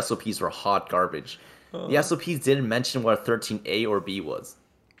before the SOPs were hot garbage. The SOPs didn't mention what a 13A or B was.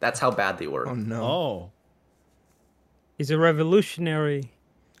 That's how bad they were. Oh no. Oh. He's a revolutionary.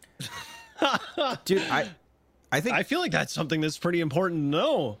 Dude, I feel like that's something that's pretty important to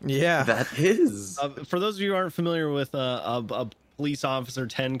know. Yeah. That is. For those of you who aren't familiar with a police officer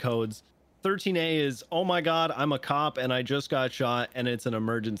 10 codes, 13A is, oh my god, I'm a cop and I just got shot and it's an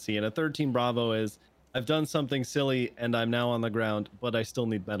emergency. And a 13 Bravo is, I've done something silly and I'm now on the ground, but I still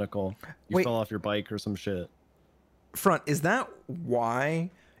need medical. You Wait. fell off your bike or some shit. Front, is that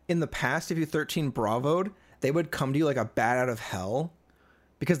why in the past, if you 13 Bravo'd, they would come to you like a bat out of hell?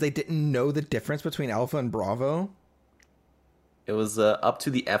 Because they didn't know the difference between Alpha and Bravo? It was up to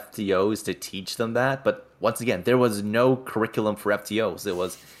the FTOs to teach them that, but once again, there was no curriculum for FTOs. It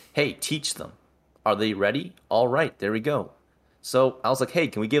was, hey, teach them. Are they ready? All right, there we go. So I was like, hey,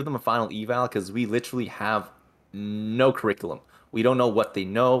 can we give them a final eval? Because we literally have no curriculum. We don't know what they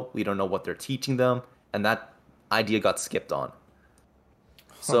know. We don't know what they're teaching them. And that idea got skipped on.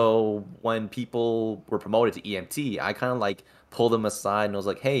 So when people were promoted to EMT, I kind of like pulled them aside and I was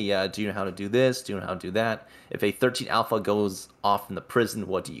like, hey, do you know how to do this? Do you know how to do that? If a 13 Alpha goes off in the prison,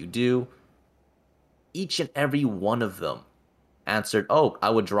 what do you do? Each and every one of them answered, oh, I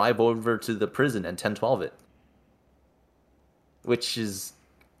would drive over to the prison and 1012 it. Which is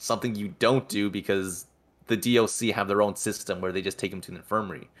something you don't do because the DOC have their own system where they just take them to an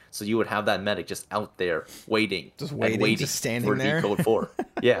infirmary. So you would have that medic just out there waiting, just standing for there. decode 4.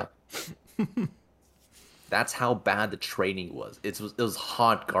 Yeah. That's how bad the training was. It was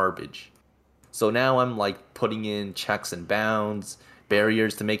hot garbage. So now I'm like putting in checks and bounds,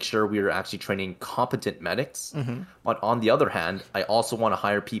 barriers to make sure we are actually training competent medics. But on the other hand, I also want to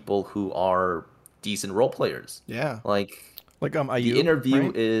hire people who are decent role players. Yeah. Like Ayub, the interview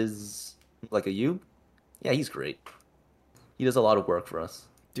right? is like Ayub. Yeah, he's great. He does a lot of work for us.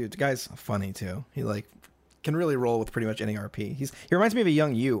 Dude, the guy's funny too. He like can really roll with pretty much any RP. He reminds me of a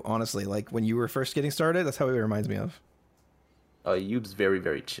young you, honestly. Like when you were first getting started, that's how he reminds me of. Ayub's very,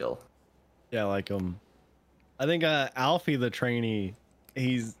 very chill. Yeah, like I think Alfie the trainee,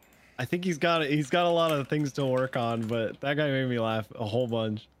 I think he's got a lot of things to work on, but that guy made me laugh a whole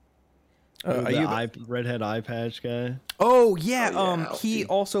bunch. Redhead eye patch guy. Oh yeah, yeah, he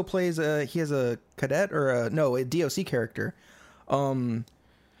also plays he has a cadet or a DOC character.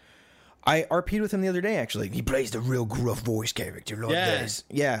 I RP'd with him the other day actually. He plays the real gruff voice character like this.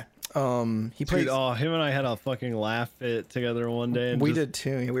 Yeah. He plays. Dude, him and I had a fucking laugh fit together one day. And we did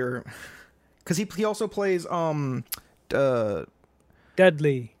too. We were, because he also plays Dudley.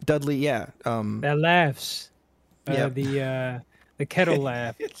 Yeah. That laughs. Yeah. The kettle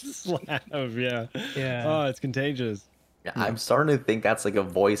laugh. It's just laugh, yeah. Yeah. Oh, it's contagious. Yeah, I'm starting to think that's like a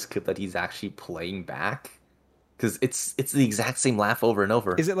voice clip that he's actually playing back. Because it's the exact same laugh over and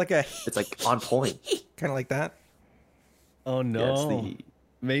over. Is it like a? It's like on point. Kind of like that. Oh no. Yeah, it's the,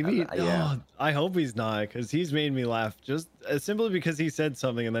 Maybe. yeah. Oh, I hope he's not, because he's made me laugh just simply because he said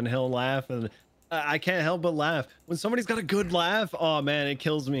something and then he'll laugh and I can't help but laugh. When somebody's got a good laugh, oh man, it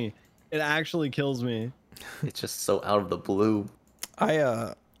kills me. It actually kills me. It's just so out of the blue.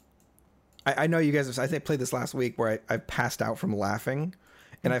 I know you guys. I think I played this last week where I passed out from laughing,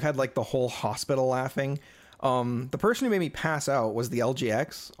 and I've had like the whole hospital laughing. The person who made me pass out was the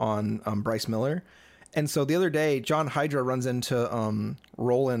LGX on Bryce Miller. And so the other day, John Hydra runs into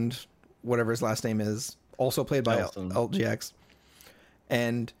Roland, whatever his last name is, also played by LGX.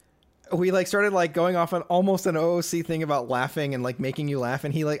 And we like started like going off on almost an OOC thing about laughing and like making you laugh,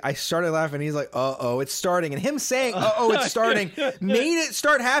 and I started laughing. He's like, "Uh-oh, it's starting," and him saying, "Uh-oh, it's starting," made it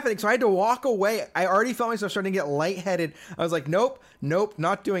start happening. So I had to walk away. I already felt myself starting to get lightheaded. I was like, "Nope,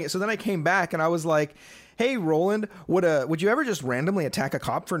 not doing it." So then I came back and I was like, "Hey, Roland, would you ever just randomly attack a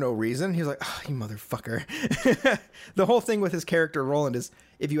cop for no reason?" He was like, "Oh, you motherfucker." The whole thing with his character Roland is,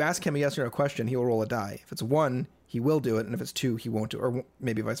 if you ask him a yes or no question, he will roll a die. If it's 1, he will do it, and if it's 2, he won't do it, or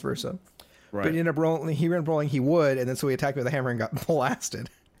maybe vice versa. Right. But he ended up rolling. He ended up rolling. He would, and then so he attacked me with a hammer and got blasted.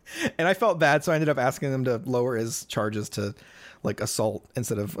 And I felt bad, so I ended up asking him to lower his charges to like assault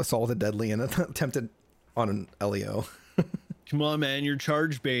instead of assaulted deadly and attempted on an LEO. Come on, man, you're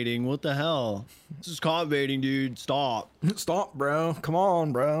charge baiting. What the hell? This is cop baiting, dude. Stop. Stop, bro. Come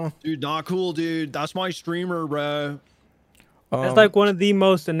on, bro. Dude, not cool, dude. That's my streamer, bro. That's like one of the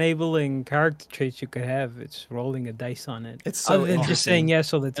most enabling character traits you could have. It's rolling a dice on it. It's so other than just saying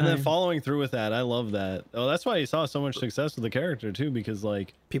yes all the time. And then following through with that, I love that. Oh, that's why you saw so much success with the character too, because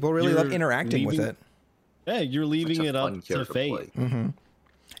like people really love interacting with it. Yeah, you're leaving it up to fate. Mm-hmm.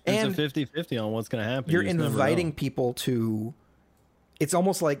 It's a 50-50 on what's going to happen. You're inviting people to. It's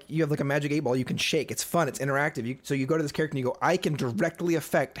almost like you have like a magic 8-ball you can shake. It's fun. It's interactive. So you go to this character and you go, I can directly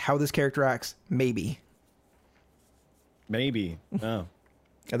affect how this character acts. Maybe. Oh.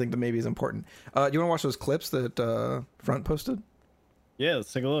 I think the maybe is important. Do you want to watch those clips that Front posted? Yeah,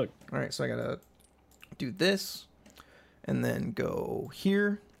 let's take a look. All right, so I got to do this and then go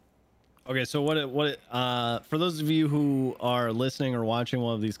here. Okay, so for those of you who are listening or watching,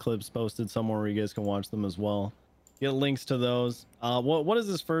 one of these clips posted somewhere where you guys can watch them as well. Get links to those. What is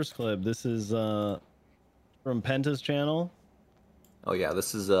this first clip? This is from Penta's channel. Oh yeah,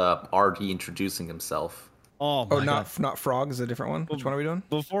 this is RD introducing himself. Oh, not Frog is a different one. Which one are we doing?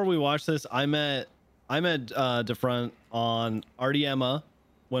 Before we watch this, I met Dafront on RD Emma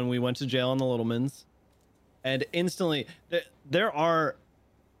when we went to jail on the Littlemans, and instantly there are.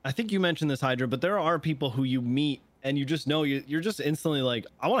 I think you mentioned this, Hydra, but there are people who you meet and you just know you're just instantly like,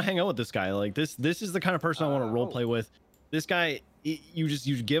 I want to hang out with this guy. Like this is the kind of person I want to role play with. This guy,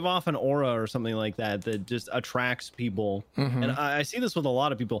 you give off an aura or something like that just attracts people. Mm-hmm. And I see this with a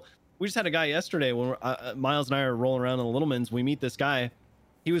lot of people. We just had a guy yesterday when Miles and I are rolling around in the Littlemans. We meet this guy.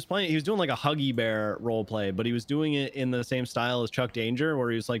 He was doing like a Huggy Bear role play, but he was doing it in the same style as Chuck Danger, where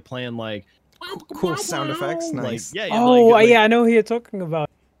he was like playing like cool sound effects. Nice. Like, yeah, I know who you're talking about.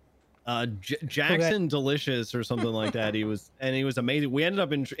 Jackson Delicious or something like that. He was amazing. We ended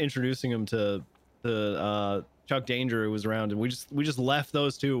up introducing him to Chuck Danger, who was around, and we just left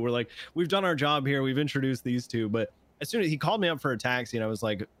those two. We're like, we've done our job here. We've introduced these two, but as soon as he called me up for a taxi, and I was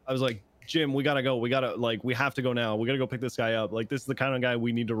like, Jim, we gotta go. We have to go now. We gotta go pick this guy up. Like, this is the kind of guy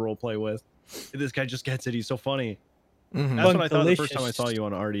we need to role play with. This guy just gets it. He's so funny. Mm-hmm. That's what I thought the first time I saw you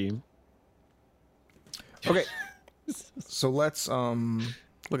on RD. Okay, so let's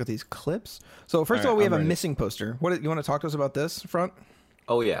look at these clips. So first of all, we have a missing poster. What you want to talk to us about this, Front?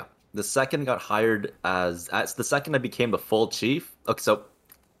 Oh yeah, the second got hired as the second I became the full chief. Okay, so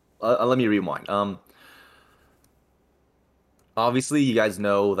let me rewind. Obviously, you guys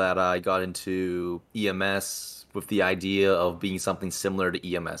know that I got into EMS with the idea of being something similar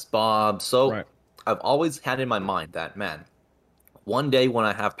to EMS Bob. So right. I've always had in my mind that, man, one day when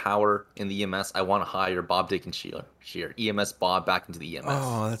I have power in the EMS, I want to hire Bob, Dick, and Shear EMS Bob back into the EMS.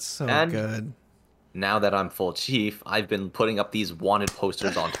 Oh, that's so good. Now that I'm full chief, I've been putting up these wanted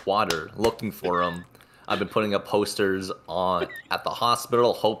posters on Twitter, looking for them. I've been putting up posters at the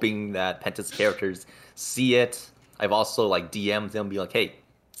hospital, hoping that Penta's characters see it. I've also DM'd them, be like, "Hey,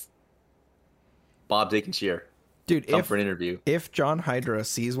 Bob, Dick, and Shear, dude, come for an interview." If John Hydra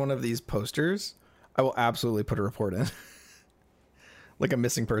sees one of these posters, I will absolutely put a report in, like a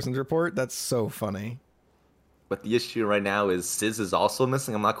missing persons report. That's so funny. But the issue right now is Sis is also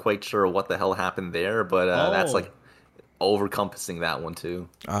missing. I'm not quite sure what the hell happened there, but that's overcompassing that one too.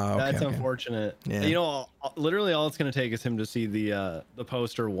 Okay, that's unfortunate. Yeah. Literally all it's gonna take is him to see the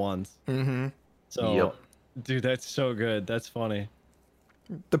poster once. Mm-hmm. So. Yep. Dude, that's so good. That's funny.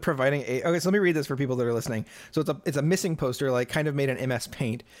 The providing aid. Okay, so let me read this for people that are listening. So it's a missing poster, like kind of made in MS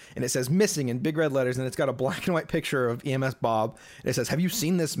Paint, and it says missing in big red letters, and it's got a black and white picture of EMS Bob. And it says, "Have you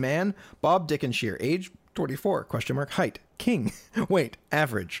seen this man? Bob Dickenshear, age 24, question mark, height, king, weight,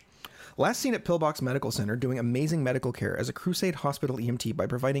 average. Last seen at Pillbox Medical Center doing amazing medical care as a Crusade Hospital EMT by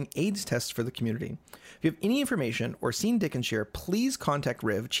providing AIDS tests for the community. If you have any information or seen Dickenshear, please contact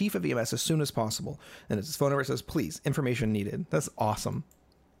Riv, Chief of EMS, as soon as possible." And his phone number says, "Please, information needed." That's awesome.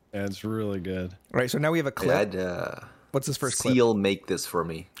 That's really good. All right, so now we have a clip. What's this first clip? Seal make this for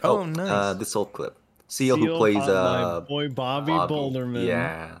me. Oh, nice. This old clip. Seal who plays my boy Bobby Boulderman.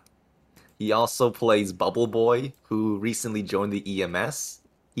 Yeah. He also plays Bubble Boy, who recently joined the EMS.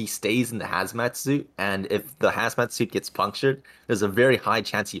 He stays in the hazmat suit, and if the hazmat suit gets punctured, there's a very high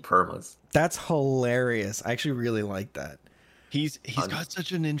chance he permas. That's hilarious. I actually really like that. He's got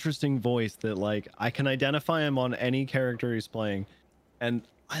such an interesting voice that like I can identify him on any character he's playing, and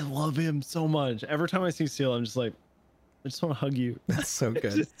I love him so much. Every time I see Seal, I'm just like, I just want to hug you. That's so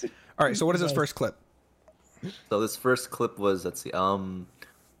good. All right, so what is this first clip? So this first clip was, let's see,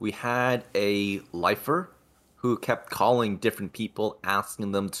 we had a lifer who kept calling different people,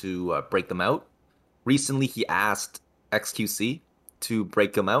 asking them to break them out. Recently, he asked XQC to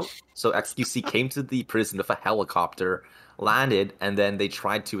break them out. So XQC came to the prison with a helicopter, landed, and then they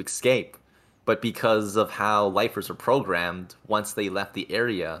tried to escape. But because of how lifers are programmed, once they left the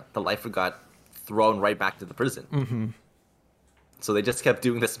area, the lifer got thrown right back to the prison. Mm-hmm. So they just kept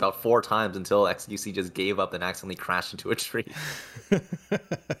doing this about 4 times until XQC just gave up and accidentally crashed into a tree.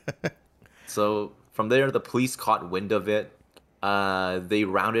 So from there, the police caught wind of it. They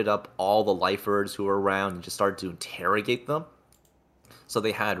rounded up all the lifers who were around and just started to interrogate them. So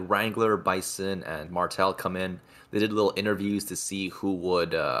they had Wrangler, Bison, and Martel come in. They did little interviews to see who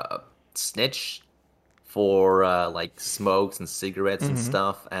would snitch for like smokes and cigarettes and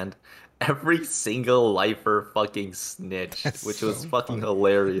stuff. And every single lifer fucking snitched, which was fucking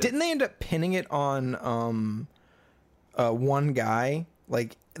hilarious. Didn't they end up pinning it on one guy?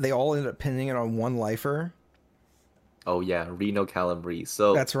 Like they all ended up pinning it on one lifer. Oh yeah, Reno Calabrese.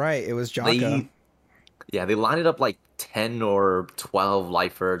 So that's right. It was Jaka. They lined it up like 10 or 12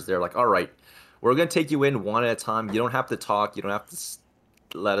 lifers. They're like, all right, we're going to take you in one at a time. You don't have to talk. You don't have to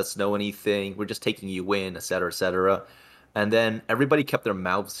let us know anything. We're just taking you in, etc., etc. And then everybody kept their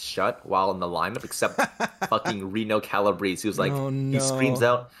mouths shut while in the lineup, except fucking Reno Calabrese. He was like, he screams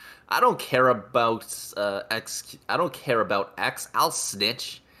out, I don't care about X. I don't care about X. I'll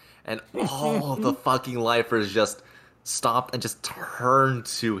snitch. And all the fucking lifers just stopped and just turned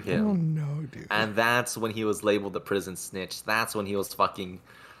to him. Oh no, dude. And that's when he was labeled the prison snitch. That's when he was fucking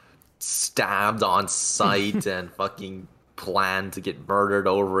stabbed on sight and fucking planned to get murdered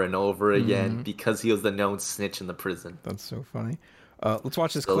over and over again because he was the known snitch in the prison. That's so funny. Let's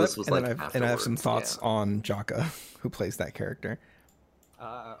watch this clip, and then I have some thoughts on Jaka, who plays that character.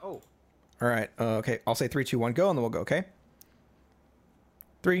 All right. Okay, I'll say 3, 2, 1, go, and then we'll go. Okay.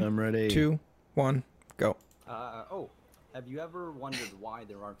 3. I'm ready. 2, 1, go. Have you ever wondered why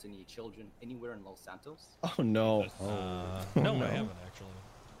there aren't any children anywhere in Los Santos? Oh no. No, I haven't actually.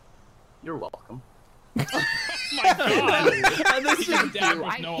 You're welcome. My God! And this is dad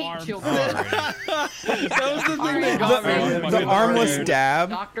with no arms. That was the thing that got me. The armless dab.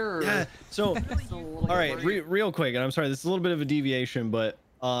 Doctor. Yeah. So, all right, real quick, and I'm sorry, this is a little bit of a deviation, but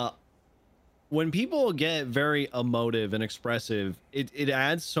when people get very emotive and expressive, it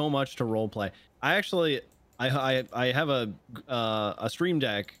adds so much to roleplay. I actually, I have a Stream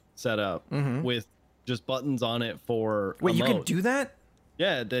Deck set up with just buttons on it for. Wait, you can do that?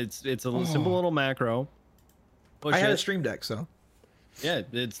 Yeah, it's a simple little macro. I had a Stream Deck, so. Yeah,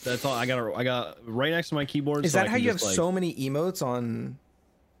 that's all. I got right next to my keyboard. Is that how you have so many emotes on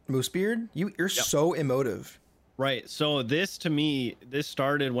Moosebeard? You're so emotive. Right. So this to me, this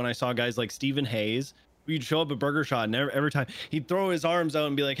started when I saw guys like Stephen Hayes. We'd show up at Burger Shot, and every time he'd throw his arms out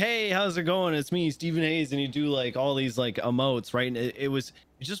and be like, "Hey, how's it going? It's me, Stephen Hayes," and he'd do like all these like emotes, right? And it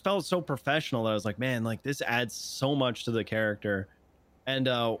just felt so professional that I was like, man, like this adds so much to the character. And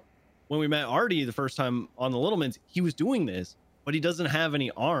when we met Artie the first time on the Littlemans, he was doing this, but he doesn't have any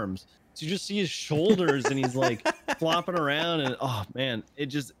arms, so you just see his shoulders and he's like flopping around, and oh man, it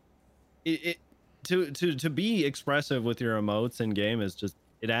just to be expressive with your emotes in game is just,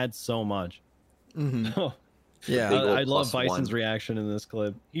 it adds so much. Yeah, I love Bison's reaction in this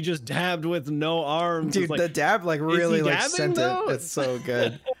clip. He just dabbed with no arms. Dude, the dab like really like sent it. though? It's so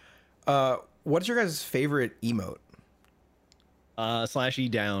good. What's your guys' favorite emote?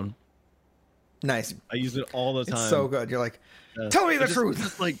 /E down. Nice. I use it all the time. It's so good. You're like, tell me the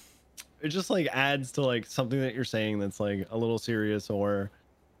truth. It just like adds to like something that you're saying that's like a little serious, or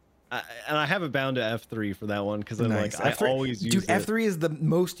and I have it bound to F3 for that one because I'm like F3, I always use dude, it. F3 is the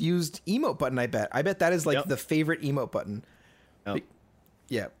most used emote button. I bet that is like the favorite emote button.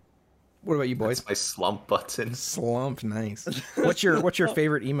 Yeah. What about you boys? That's my slump button. Slump, nice. What's your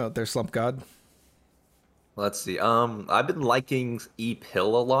favorite emote there, Slump God? Let's see. I've been liking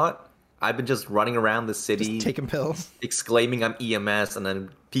E-Pill a lot. I've been just running around the city, just taking pills, exclaiming I'm EMS, and then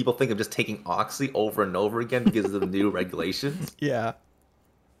people think I'm just taking Oxy over and over again because of the new regulations. Yeah.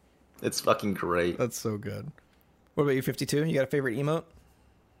 It's fucking great. That's so good. What about you, 52? You got a favorite emote?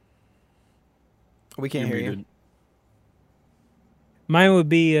 We can't hear you. Mine would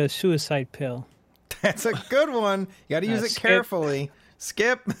be a suicide pill. That's a good one. You got to use it Skip. carefully.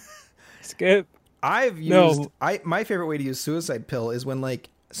 Skip. Skip. I've used my favorite way to use suicide pill is when like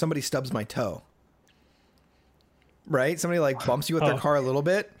somebody stubs my toe. Right? Somebody like bumps you with their car a little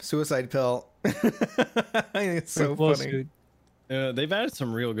bit. Suicide pill. I think it's so funny. They've added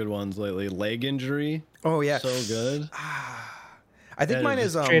some real good ones lately. Leg injury. Oh yeah. So good. I think mine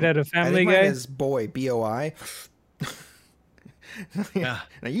is straight out of Family I think Guy. mine is boy, BOI. Yeah.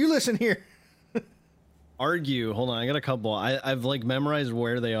 Now you listen here. Argue. Hold on, I got a couple. I've like memorized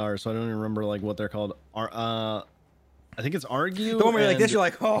where they are, so I don't even remember like what they're called. I think it's argue. The one where you're like this, you're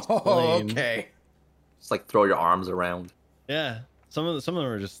like, oh, explain. okay. Just like throw your arms around. Yeah, some of them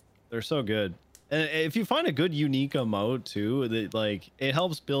are just they're so good. And if you find a good unique emote too, that like it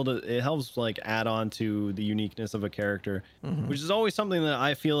helps build it helps like add on to the uniqueness of a character, which is always something that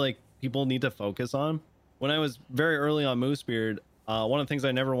I feel like people need to focus on. When I was very early on Moosebeard, one of the things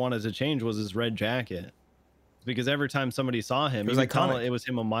I never wanted to change was his red jacket. Because every time somebody saw him, it was iconic. It was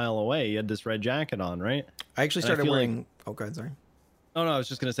him a mile away. He had this red jacket on, right? I actually started wearing. Oh, God, sorry. No, I was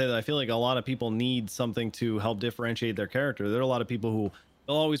just gonna say that I feel like a lot of people need something to help differentiate their character. There are a lot of people who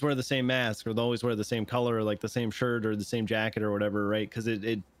they'll always wear the same mask, or they'll always wear the same color, or like the same shirt, or the same jacket, or whatever, right? Because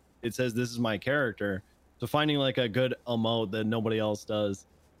it says this is my character. So finding like a good emote that nobody else does.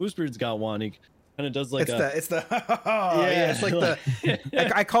 Moosebeard's got one. He kind of does like it's like the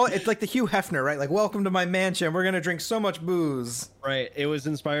I call it, it's like the Hugh Hefner, right? Like, welcome to my mansion, we're gonna drink so much booze. Right, it was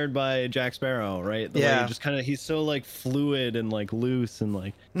inspired by Jack Sparrow, right? The way he just kind of he's so like fluid and like loose and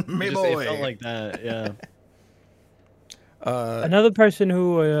like it felt like that. Yeah. Another person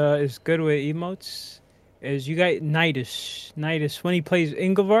who is good with emotes is you got Nidus. Nidus, when he plays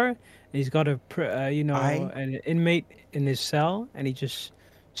Ingvar, he's got a an inmate in his cell, and he just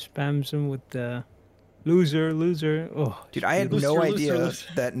spams him with the loser. Oh, dude, I had no idea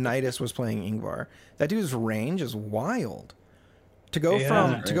that Nidus was playing Ingvar. That dude's range is wild. To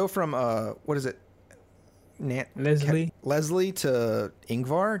go from what is it, Leslie to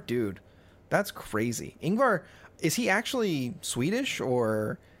Ingvar, dude, that's crazy. Ingvar, is he actually Swedish,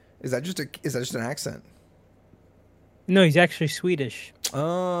 or is that just an accent? No, he's actually Swedish.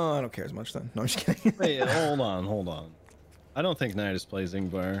 Oh, I don't care as much then. No, I'm just kidding. Wait, hold on. I don't think Nidus plays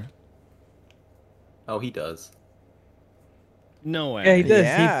Ingvar. Oh, he does. No way. Yeah, he does.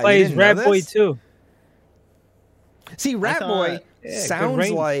 Yeah, he plays Rat Boy too. See, Rat Boy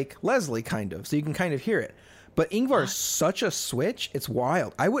sounds like Leslie, kind of, so you can kind of hear it. But Ingvar is such a switch, it's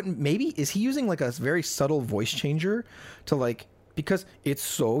wild. I wouldn't, maybe, is he using like a very subtle voice changer to like, because it's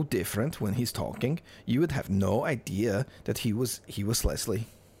so different when he's talking, you would have no idea that he was Leslie.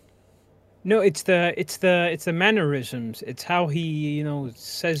 No, it's the mannerisms. It's how he,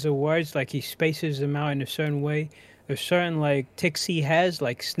 says the words, like he spaces them out in a certain way. There's certain like tics he has,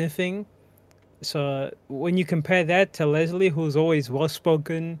 like sniffing. So when you compare that to Leslie, who's always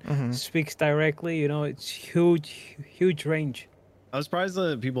well-spoken, speaks directly, it's huge range. I was surprised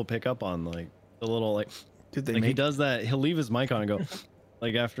that people pick up on like the little like, he does that. He'll leave his mic on and go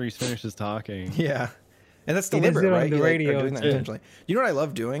like after he's finishes talking. Yeah. And that's deliberate, right? The radio, doing that intentionally. You know what I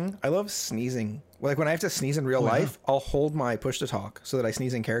love doing? I love sneezing. Like when I have to sneeze in real life, I'll hold my push to talk so that I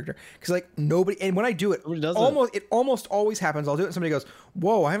sneeze in character. Because like nobody, and when I do it, it almost always happens. I'll do it and somebody goes,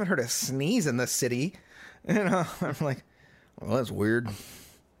 "Whoa, I haven't heard a sneeze in this city." And I'm like, "Well, that's weird.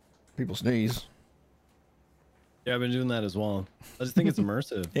 People sneeze." Yeah, I've been doing that as well. I just think it's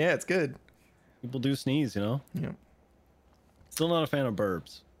immersive. Yeah, it's good. People do sneeze, Yeah. Still not a fan of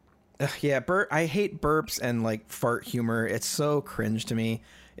burps. Yeah, I hate burps and like fart humor. It's so cringe to me.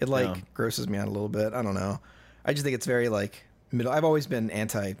 It grosses me out a little bit. I don't know. I just think it's very like middle. I've always been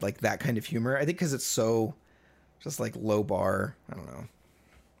anti like that kind of humor. I think because it's so just like low bar. I don't know.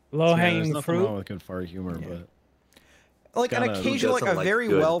 Low hanging nothing fruit. wrong with good fart humor, but like an occasional, like a very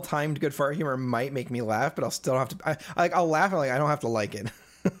well timed good fart humor might make me laugh, but I'll still have to. I'll laugh and like I don't have to like it.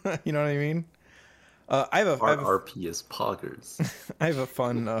 You know what I mean? I have RP is poggers. I have a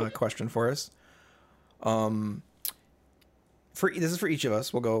fun question for us. This is for each of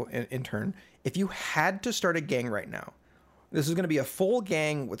us. We'll go in turn. If you had to start a gang right now, this is going to be a full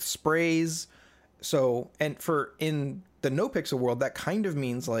gang with sprays. So, and in the NoPixel world, that kind of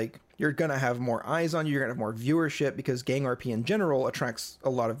means like you're going to have more eyes on you. You're going to have more viewership because gang RP in general attracts a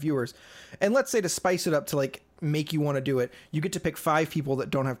lot of viewers. And let's say to spice it up to like make you want to do it, you get to pick 5 people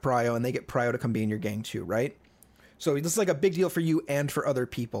that don't have prio and they get prio to come be in your gang too, right? So this is like a big deal for you and for other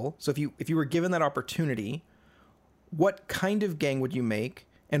people. So if you were given that opportunity, what kind of gang would you make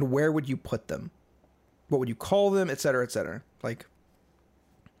and where would you put them? What would you call them, et cetera, et cetera? Like,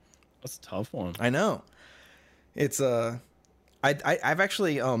 that's a tough one. I know. It's I've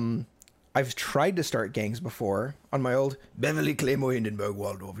actually I've tried to start gangs before on my old Beverly Claymore Hindenburg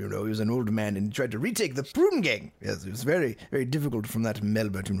Waldorf. You know, he was an old man and he tried to retake the Prune gang. Yes, it was very, very difficult from that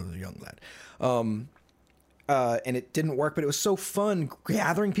Melba to a young lad. And it didn't work, but it was so fun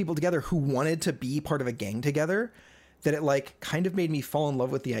gathering people together who wanted to be part of a gang together that it like kind of made me fall in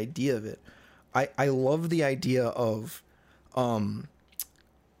love with the idea of it. I love the idea of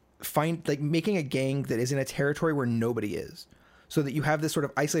making a gang that is in a territory where nobody is, so that you have this sort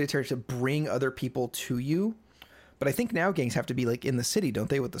of isolated territory to bring other people to you. But I think now gangs have to be like in the city, don't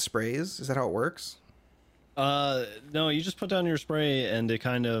they, with the sprays? Is that how it works? No, you just put down your spray and it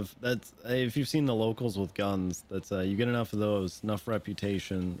kind of, that's, if you've seen the locals with guns, that's, you get enough of those, enough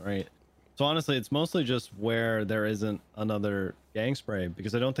reputation, right? So honestly, it's mostly just where there isn't another gang spray,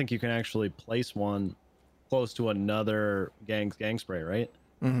 because I don't think you can actually place one close to another gang's gang spray, right?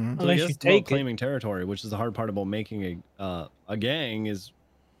 Mm-hmm. So Unless you take claiming territory, which is the hard part about making a gang, is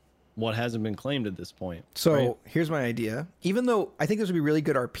what hasn't been claimed at this point. So right? here's my idea. Even though I think this would be really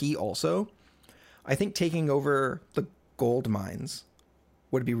good RP also, I think taking over the gold mines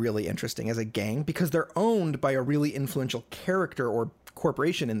would be really interesting as a gang, because they're owned by a really influential character or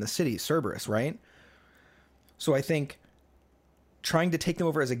corporation in the city, Cerberus, right? So I think trying to take them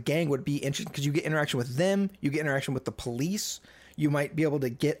over as a gang would be interesting, because you get interaction with them, you get interaction with the police, you might be able to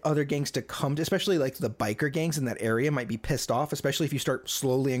get other gangs to come to, especially like the biker gangs in that area might be pissed off, especially if you start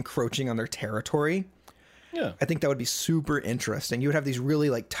slowly encroaching on their territory. Yeah, I think that would be super interesting. You would have these really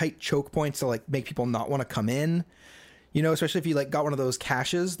like tight choke points to like make people not want to come in, you know, especially if you like got one of those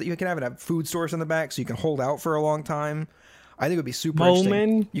caches that you can have and have food stores in the back so you can hold out for a long time. I think it would be super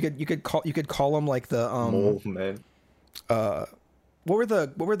interesting. You could call them like the man. what were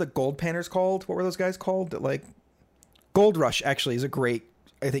the gold panners called? What were those guys called? That like Gold Rush actually is a great,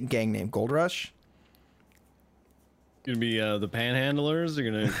 I think, gang name. Gold Rush. Gonna be the panhandlers.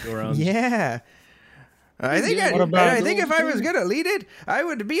 You're gonna go around. Yeah. I think if I was gonna lead it, I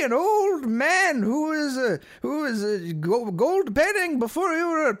would be an old man who was gold penning before you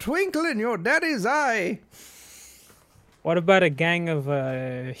were a twinkle in your daddy's eye. What about a gang of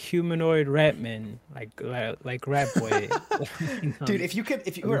humanoid rat men, like Rat Boy? Dude, if you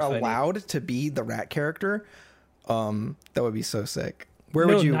were allowed to be the rat character, that would be so sick. Where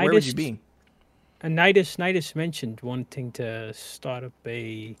would you be? And Nidus mentioned wanting to start up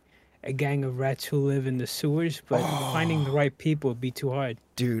a gang of rats who live in the sewers, but finding the right people would be too hard.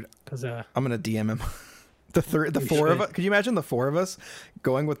 Dude, because I'm gonna DM him. the four of us. Could you imagine the four of us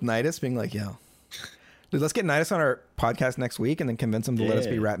going with Nidus, being like, "Yo, dude, let's get Nidus on our podcast next week, and then convince him to let us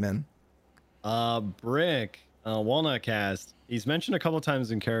be rat men." Brick, Walnut Cast. He's mentioned a couple times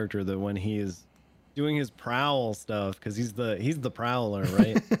in character that when he's doing his prowl stuff, because he's the prowler,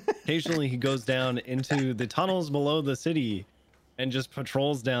 right? Occasionally he goes down into the tunnels below the city and just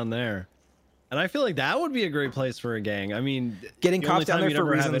patrols down there. And I feel like that would be a great place for a gang. I mean, getting cops down there for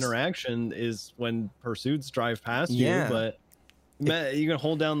reasons. Have interaction is when pursuits drive past you, but you can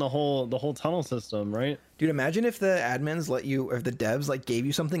hold down the whole tunnel system, right? Dude, imagine if the admins let you, or the devs like gave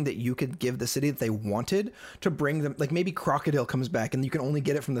you something that you could give the city that they wanted to bring them. Like maybe Crocodile comes back and you can only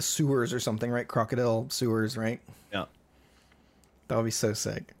get it from the sewers or something, right? Crocodile sewers, right? Yeah. That would be so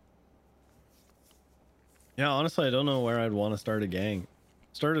sick. Yeah, honestly, I don't know where I'd want to start a gang.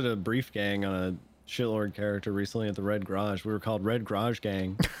 Started a brief gang on a shitlord character recently at the Red Garage. We were called Red Garage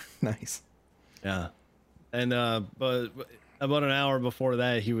Gang. Nice. Yeah. And but about an hour before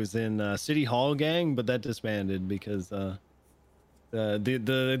that, he was in City Hall Gang, but that disbanded because the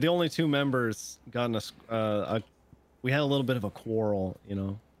only two members got in we had a little bit of a quarrel, you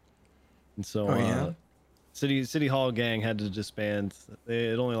know, and so City Hall Gang had to disband.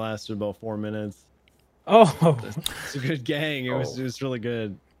 It only lasted about 4 minutes. Oh, it's a good gang. It was really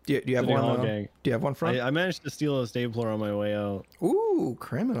good. Do you have one? Gang. Do you have one from? I managed to steal a stapler on my way out. Ooh,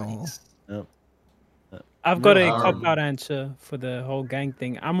 criminal. Yep. I've got a cop-out answer for the whole gang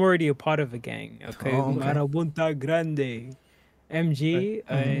thing. I'm already a part of a gang. Okay, Marabunta Grande, MG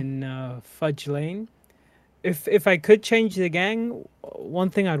in Fudge Lane. If I could change the gang, one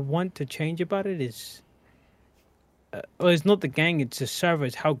thing I'd want to change about it is, well, it's not the gang, it's the server.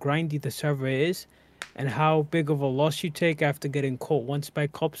 It's how grindy the server is, and how big of a loss you take after getting caught once by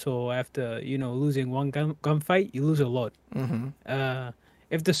cops, or after losing one gunfight. You lose a lot.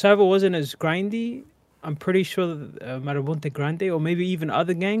 If the server wasn't as grindy, I'm pretty sure that Marabunta Grande, or maybe even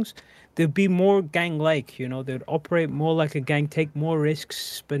other gangs, there'd be more gang-like. They'd operate more like a gang, take more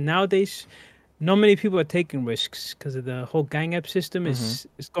risks. But nowadays, not many people are taking risks because of the whole gang app system. It's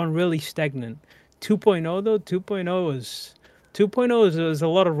gone really stagnant. 2.0 though, 2.0 is a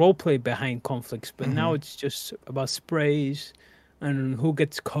lot of roleplay behind conflicts, but now it's just about sprays, and who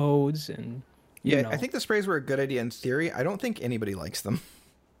gets codes and you Yeah, know. I think the sprays were a good idea in theory. I don't think anybody likes them.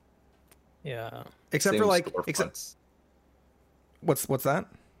 Yeah. Except Same for like storefronts. what's that?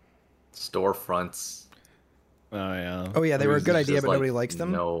 Storefronts. Oh yeah. Oh yeah, they were a Whose good is idea, just, but like, nobody likes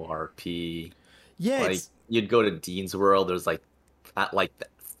them. No RP. Yeah, Like it's you'd go to Dean's World. There's like at like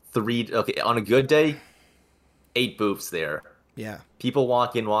 3. Okay, on a good day, 8 booths there. yeah. People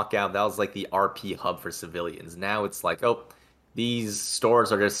walk in, walk out. That was like the RP hub for civilians. Now it's like, oh, these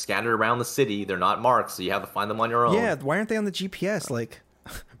stores are just scattered around the city. They're not marked, so you have to find them on your own. Yeah, why aren't they on the GPS? Like,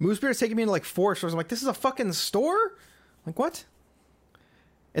 Moosebeard's taking me to like 4 stores. I'm like, this is a fucking store? Like, what?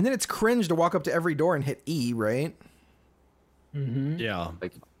 And then it's cringe to walk up to every door and hit E, right? Yeah.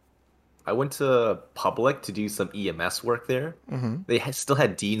 Like, I went to Public to do some EMS work there. They still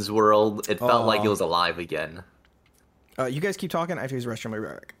had Dean's World. It felt like it was alive again. You guys keep talking. I have to use the restroom. I'll be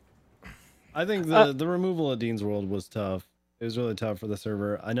right back. I think the removal of Dean's World was tough. It was really tough for the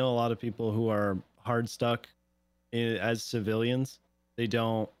server. I know a lot of people who are hard stuck as civilians. They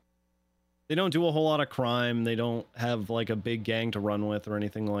don't do a whole lot of crime. They don't have like a big gang to run with or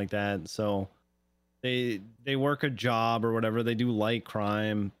anything like that. So they work a job or whatever. They do light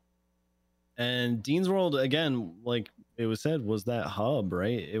crime. And Dean's World, again, like it was said, was that hub,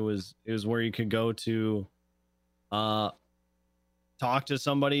 right? It was where you could go to talk to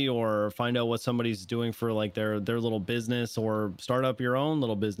somebody or find out what somebody's doing for like their little business or start up your own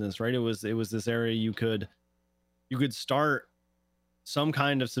little business, right? It was this area you could start some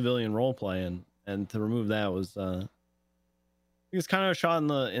kind of civilian role play, and to remove that was it was kind of a shot in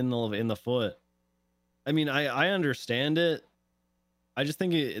the foot. I mean, I understand it. I just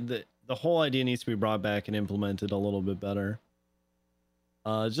think the whole idea needs to be brought back and implemented a little bit better.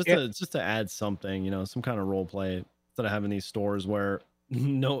 Just to add something, you know, some kind of role play instead of having these stores where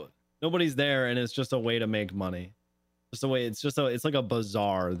nobody's there and it's just a way to make money. Just a way, it's like a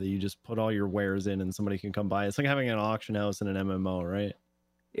bazaar that you just put all your wares in and somebody can come by. It's like having an auction house in an MMO, right?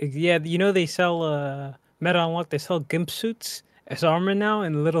 Yeah, you know they sell Meta Unlock. They sell gimp suits as armor now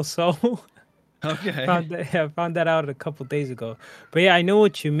in Little Soul. Okay. Found that out a couple days ago. But yeah, I know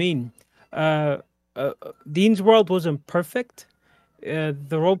what you mean. Dean's World wasn't perfect. The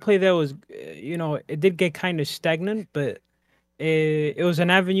roleplay there was, you know, it did get kind of stagnant, but it was an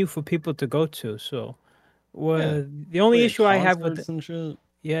avenue for people to go to. So, the only issue I had with it,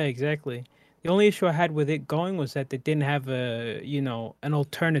 yeah, exactly. The only issue I had with it going was that they didn't have an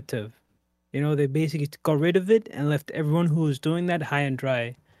alternative. You know, they basically got rid of it and left everyone who was doing that high and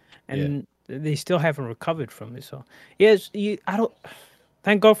dry, and they still haven't recovered from it. So, yes, I don't.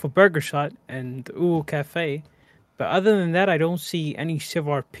 Thank God for Burger Shot and Ooh Cafe. But other than that, I don't see any Civ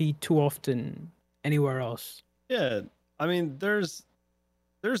RP too often anywhere else. Yeah, I mean, there's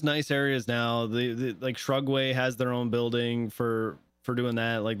nice areas now. The like Shrugway has their own building for doing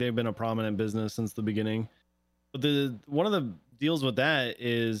that. Like they've been a prominent business since the beginning. But one of the deals with that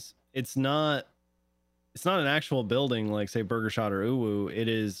is it's not an actual building like say Burger Shot or Uwu. It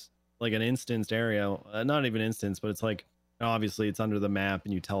is like an instanced area. Not even instance, but it's like obviously it's under the map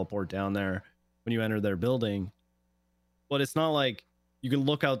and you teleport down there when you enter their building. But it's not like you can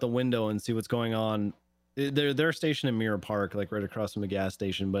look out the window and see what's going on. They're stationed in Mirror Park, like right across from the gas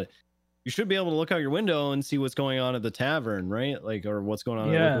station. But you should be able to look out your window and see what's going on at the tavern, right? Like, or what's going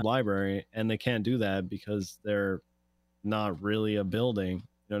on at the local library. And they can't do that because they're not really a building. You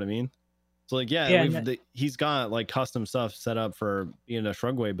know what I mean? So like, he's got like custom stuff set up for being a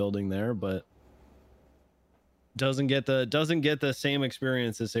Shrugway building there, but doesn't get the same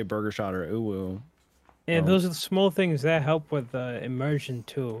experience as say Burger Shot or Uwu. Yeah, those are the small things that help with immersion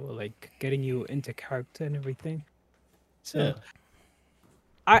too, like getting you into character and everything. So,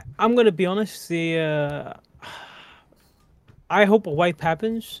 I'm gonna be honest. I hope a wipe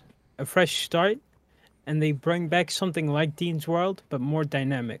happens, a fresh start, and they bring back something like Dean's World, but more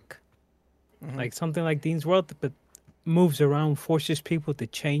dynamic. Like something like Dean's World, but moves around, forces people to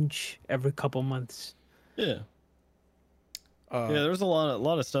change every couple months. Yeah. There's a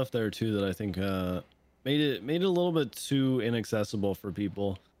lot of stuff there too that I think made it a little bit too inaccessible for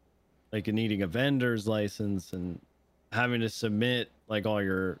people, like needing a vendor's license and having to submit like all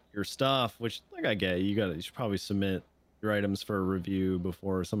your stuff, which like I get you should probably submit your items for a review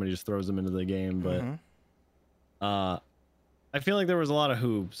before somebody just throws them into the game. But I feel like there was a lot of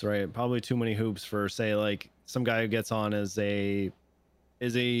hoops, right? Probably too many hoops for say like some guy who gets on as a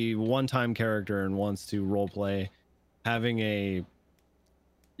one-time character and wants to role play, having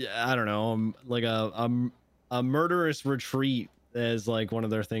I don't know, like a murderous retreat as like one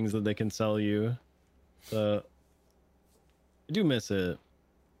of their things that they can sell you. So I do miss it.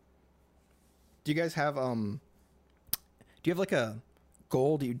 Do you guys have Do you have like a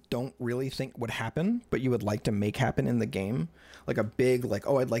goal that you don't really think would happen, but you would like to make happen in the game? Like a big, like,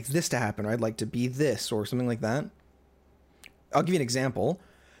 oh, I'd like this to happen, or I'd like to be this, or something like that. I'll give you an example.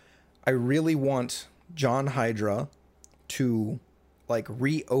 I really want John Hydra to like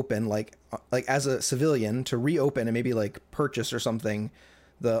reopen, like as a civilian, to reopen and maybe like purchase or something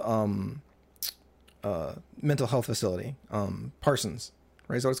the mental health facility, Parsons,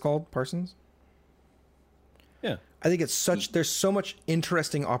 right? Is that what it's called? Parsons? Yeah. I think it's there's so much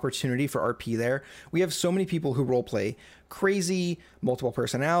interesting opportunity for RP there. We have so many people who roleplay crazy, multiple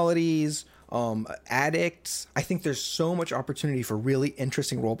personalities, addicts. I think there's so much opportunity for really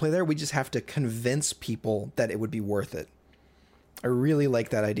interesting roleplay there. We just have to convince people that it would be worth it. I really like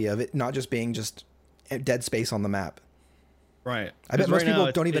that idea of it not just being just dead space on the map. Right. I bet most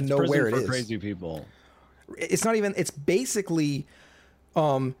people don't even know where it is. Crazy people. It's not even, it's basically,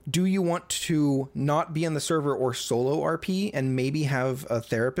 do you want to not be in the server or solo RP and maybe have a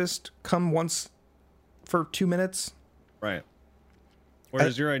therapist come once for 2 minutes? Right.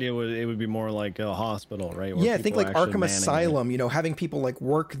 Whereas your idea it would be more like a hospital, right? Yeah, I think like Arkham Asylum, you know, having people like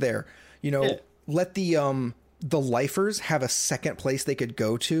work there, you know, let the lifers have a second place they could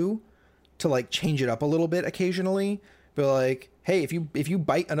go to like change it up a little bit occasionally. But like, hey, if you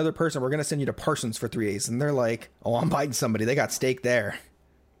bite another person, we're going to send you to Parsons for 3 days. And they're like, oh, I'm biting somebody. They got steak there.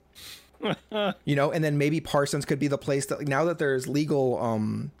 You know, and then maybe Parsons could be the place that, now that there's legal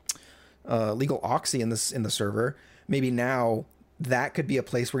oxy in the server, maybe now that could be a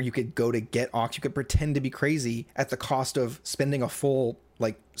place where you could go to get ox. You could pretend to be crazy at the cost of spending a full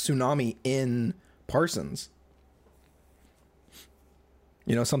like tsunami in Parsons.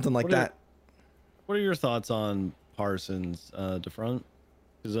 You know, something like that. What are your thoughts on Parsons, Dafront?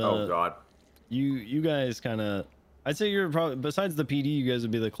 Oh God, you guys kind of, I'd say you're probably, besides the PD, you guys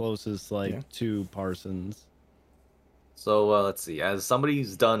would be the closest to Parsons. So let's see. As somebody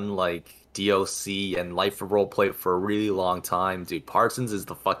who's done like DOC and life roleplay for a really long time, dude, Parsons is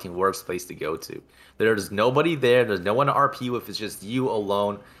the fucking worst place to go to. There's nobody there. There's no one to RP with. It's just you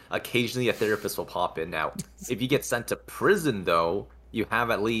alone. Occasionally a therapist will pop in. Now, if you get sent to prison, though, you have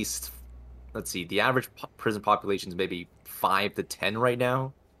at least, let's see, the average prison population is maybe 5 to 10 right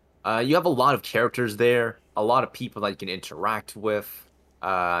now. You have a lot of characters there, a lot of people that you can interact with,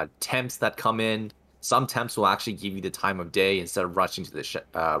 temps that come in. Some temps will actually give you the time of day instead of rushing to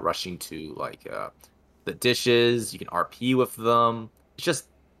the dishes. You can RP with them. It's just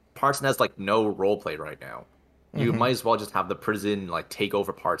Parsons has like no roleplay right now. You might as well just have the prison like take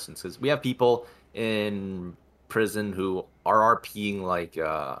over Parsons, because we have people in prison who are RPing like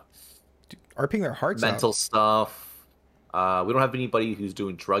RPing their hearts mental out. stuff. We don't have anybody who's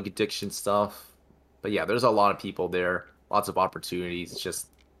doing drug addiction stuff. But yeah, there's a lot of people there, lots of opportunities.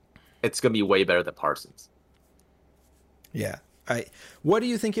 It's gonna be way better than Parsons. Yeah. What do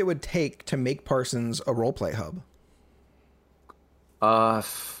you think it would take to make Parsons a roleplay hub?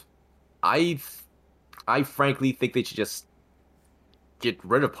 I frankly think they should just get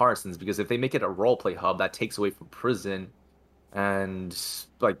rid of Parsons, because if they make it a roleplay hub, that takes away from prison, and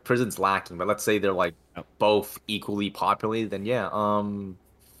like prison's lacking. But let's say they're like both equally populated, then yeah,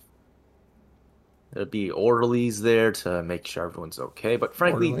 there'd be orderlies there to make sure everyone's okay. But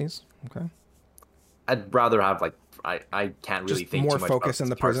frankly, orderlies? Okay. I'd rather have like I can't really just think more too much focus about in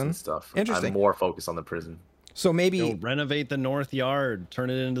the Parsons prison stuff. Interesting. I'm more focused on the prison. So maybe renovate the North Yard, turn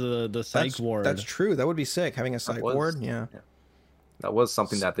it into the psych ward. That's true. That would be sick, having a psych ward. Yeah. That was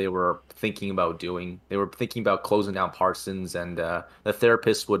something that they were thinking about doing. They were thinking about closing down Parsons, and the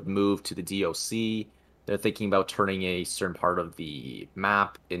therapists would move to the DOC. They're thinking about turning a certain part of the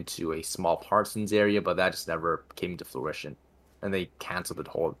map into a small Parsons area, but that just never came to fruition, and they canceled the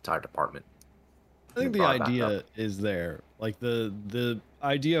whole entire department. I think the idea is there. Like the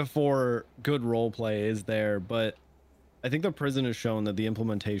idea for good role play is there, but I think the prison has shown that the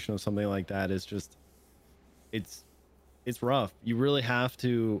implementation of something like that is just it's rough. You really have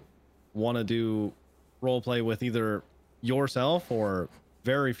to want to do role play with either yourself or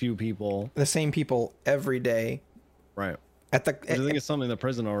very few people. The same people every day. Right. I think it's something the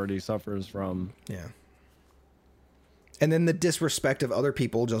prison already suffers from. Yeah. And then the disrespect of other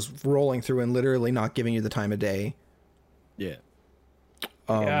people just rolling through and literally not giving you the time of day. Yeah.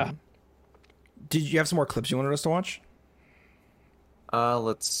 Yeah. Did you have some more clips you wanted us to watch?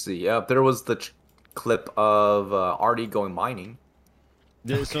 Let's see. There was the clip of Artie going mining.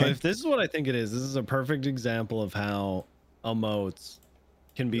 So if this is what I think it is, this is a perfect example of how emotes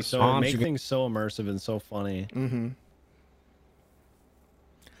can be make things so immersive and so funny. Mm-hmm.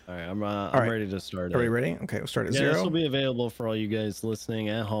 All right, I'm ready to start. Are we ready? Okay, we'll start at This 0. will be available for all you guys listening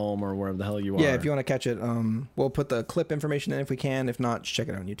at home or wherever the hell you are. Yeah, if you want to catch it, we'll put the clip information in if we can. If not, just check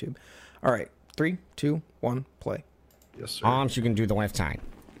it out on YouTube. All right, 3, 2, 1, play. Yes, sir. Arms, you can do the lifetime.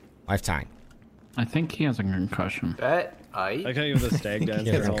 Lifetime. I think he has a concussion. Bet I can't give the stag dance.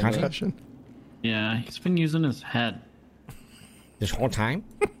 Yeah, for all that. Concussion. Yeah, he's been using his head. This whole time?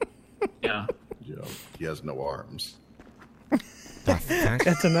 Yeah. You know, he has no arms. The fuck?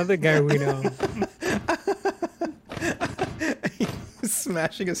 That's another guy we know.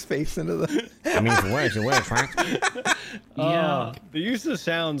 Smashing his face into the. I mean, it works, right? Yeah. The use of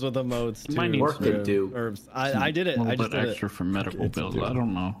sounds with emotes too. Might need Work to do. Or I did it. A I little just bit did extra for medical bills. I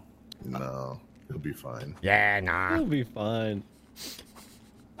don't know. No, he'll be fine. Yeah, it. nah. It'll be fine.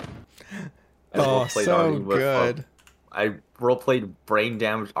 Oh, roleplayed so Artie with, good. I roleplayed brain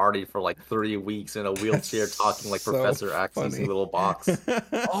damaged Artie for like 3 weeks in a wheelchair, talking like so Professor X in his funny. little box.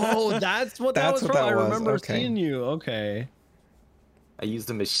 Oh, that's what that That's was what from. that I was, remember okay. seeing you. Okay. I used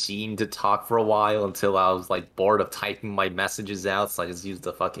a machine to talk for a while until I was like bored of typing my messages out, so I just used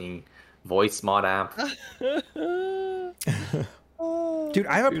the fucking voice mod app. Dude,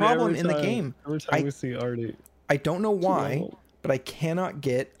 I have a problem in the game. Every time I- we see Artie. I don't know why, long. but I cannot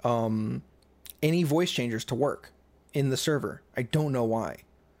get any voice changers to work in the server. I don't know why.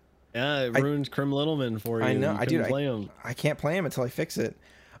 Yeah, it ruins Crim Littleman for you. I know. You I do. couldn't play him. I can't play him until I fix it.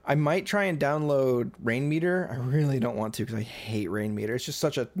 I might try and download Rain Meter. I really don't want to because I hate Rain Meter. It's just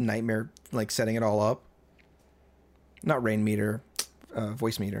such a nightmare, like setting it all up. Not Rain Meter,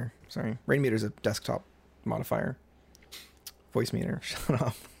 Voice Meter. Sorry, Rain Meter is a desktop modifier. Voice Meter. Shut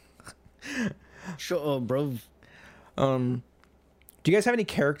up. Shut up, bro. Do you guys have any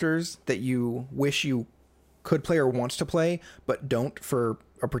characters that you wish you could play or wants to play, but don't for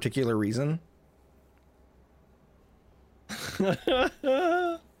a particular reason?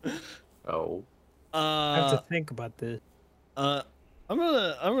 Oh. I have to think about this. I'm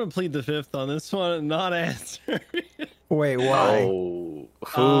gonna plead the fifth on this one and not answer. Wait, why? Oh.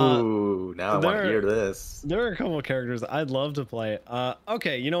 Ooh, now I want to hear this. There are a couple of characters I'd love to play.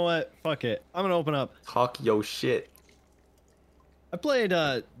 Okay, you know what? Fuck it. I'm gonna open up. Talk yo shit. I played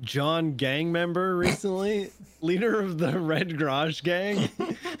John Gang member recently, leader of the Red Garage Gang,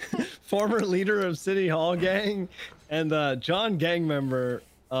 former leader of City Hall Gang, and John Gang member,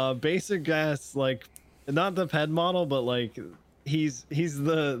 basic ass, like not the ped model, but like he's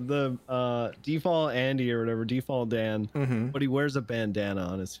the default Andy or whatever, default Dan, but he wears a bandana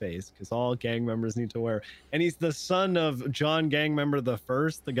on his face because all gang members need to wear. And he's the son of John Gang member the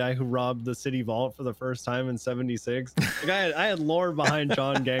first, the guy who robbed the city vault for the first time in '76. Like I had lore behind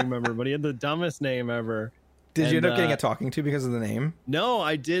John Gang member, but he had the dumbest name ever. Did you end And, up getting a talking to because of the name? No,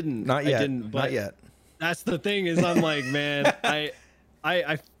 I didn't. Not yet. I didn't, but Not yet. that's the thing is I'm like, man,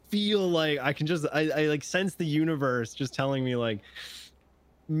 I feel like I can just I like sense the universe just telling me like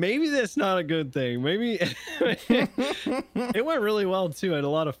maybe that's not a good thing. Maybe it went really well too. I had a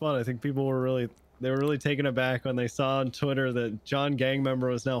lot of fun. I think people were really taken aback when they saw on Twitter that John Gang member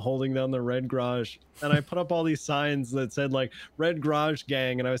was now holding down the Red Garage. And I put up all these signs that said like Red Garage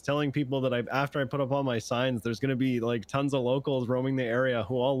Gang, and I was telling people that after I put up all my signs, there's gonna be like tons of locals roaming the area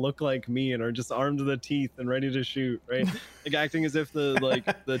who all look like me and are just armed to the teeth and ready to shoot, right? Like acting as if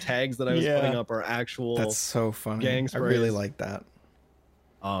the tags that I was putting up are actual. That's so funny. gang I really sprays. like that.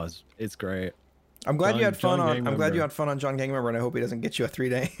 Oh, it's great. I'm glad you had fun John on. Gang I'm glad you member. had fun on John Gang member, and I hope he doesn't get you a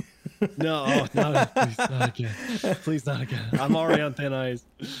 3-day. No, please not again. Please not again. I'm already on thin ice.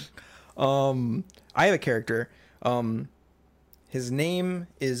 I have a character. His name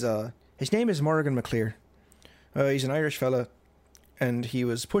is Morgan McClear. He's an Irish fella, and he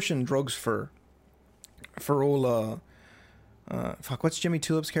was pushing drugs for old what's Jimmy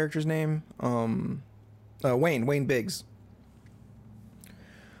Tulip's character's name? Wayne Biggs.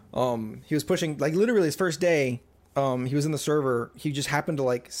 He was pushing, like, literally his first day. He was in the server. He just happened to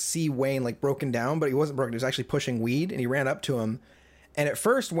like see Wayne like broken down, but he wasn't broken. He was actually pushing weed, and he ran up to him. And at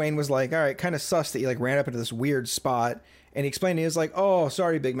first, Wayne was like, "All right, kind of sus that he like ran up into this weird spot." And he explained, he was like, "Oh,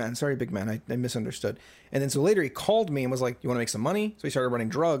 sorry, big man. I misunderstood." And then so later he called me and was like, "You want to make some money?" So he started running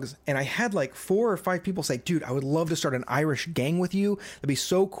drugs. And I had like 4 or 5 people say, "Dude, I would love to start an Irish gang with you. That'd be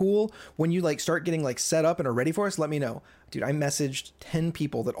so cool. When you like start getting like set up and are ready for us, let me know." Dude, I messaged 10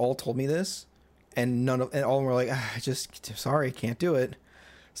 people that all told me this. And all of them were like, sorry, can't do it.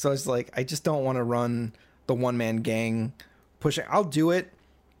 So it's like, I just don't want to run the one-man gang pushing. I'll do it,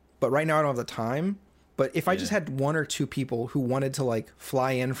 but right now I don't have the time. But if I just had 1 or 2 people who wanted to like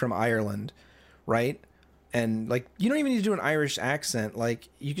fly in from Ireland, right? And like, you don't even need to do an Irish accent. Like,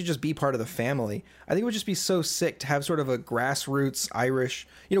 you could just be part of the family. I think it would just be so sick to have sort of a grassroots Irish,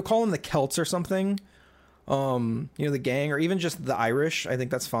 you know, call them the Celts or something. You know, the gang, or even just the Irish. I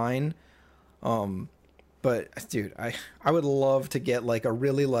think that's fine. But dude, I would love to get like a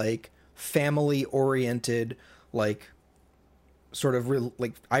really like family oriented, like sort of real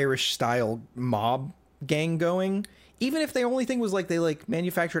like Irish style mob gang going. Even if the only thing was like they like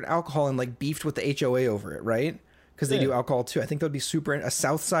manufactured alcohol and like beefed with the HOA over it, right? Because they do alcohol too. I think that would be super. A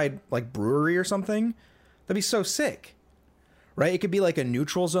Southside like brewery or something. That'd be so sick, right? It could be like a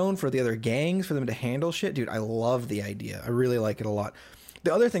neutral zone for the other gangs for them to handle shit. Dude, I love the idea. I really like it a lot.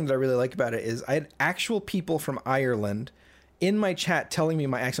 The other thing that I really like about it is I had actual people from Ireland in my chat telling me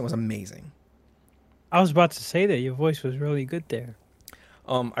my accent was amazing. I was about to say that your voice was really good there.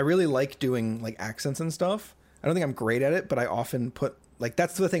 I really like doing like accents and stuff. I don't think I'm great at it, but I often put like,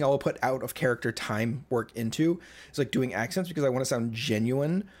 that's the thing I will put out of character time work into. It's like doing accents because I want to sound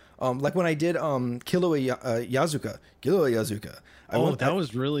genuine. Like when I did Killua Yazuka. That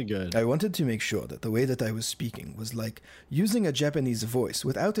was really good. I wanted to make sure that the way that I was speaking was like using a Japanese voice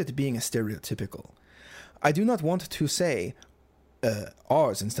without it being a stereotypical. I do not want to say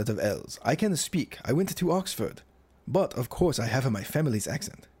R's instead of L's. I can speak. I went to Oxford. But, of course, I have my family's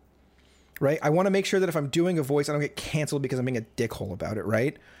accent. Right? I want to make sure that if I'm doing a voice, I don't get canceled because I'm being a dickhole about it,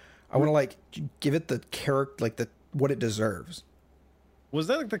 right? I want to, like, give it the character, like, what it deserves. Was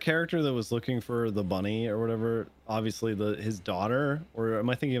that like the character that was looking for the bunny or whatever? Obviously, his daughter? Or am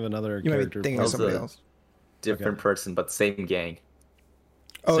I thinking of another You character? might be thinking of somebody else. Different person, but same gang.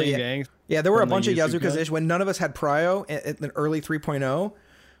 Oh, Same yeah. gang? Yeah, there were a From the bunch of Yazuka? Yazukas-ish. When none of us had Prio in the early 3.0,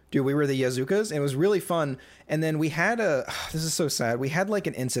 dude, we were the Yazukas, and it was really fun. And then we had this is so sad, we had like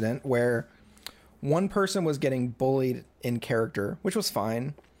an incident where one person was getting bullied in character, which was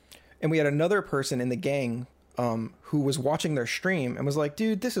fine. And we had another person in the gang who was watching their stream and was like,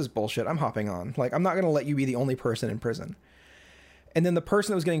 dude, this is bullshit. I'm hopping on. Like, I'm not going to let you be the only person in prison. And then the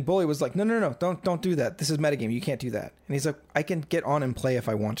person that was getting bullied was like, no, don't do that. This is metagame. You can't do that. And he's like, I can get on and play if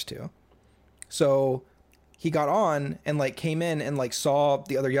I want to. So he got on and like came in and like saw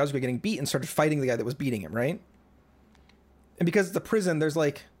the other Yazuka getting beat and started fighting the guy that was beating him, right? And because it's the prison, there's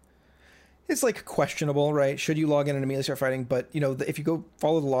like, it's like questionable, right? Should you log in and immediately start fighting? But you know, if you go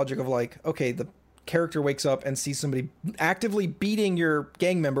follow the logic of like, okay, the character wakes up and sees somebody actively beating your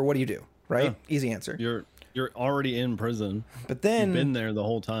gang member, what do you do? Right? Yeah. Easy answer. You're already in prison. But then you've been there the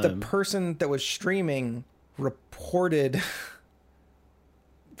whole time. The person that was streaming reported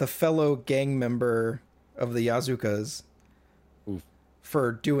the fellow gang member of the Yazukas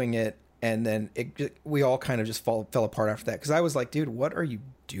for doing it, and then we all kind of just fell apart after that, because I was like, dude, what are you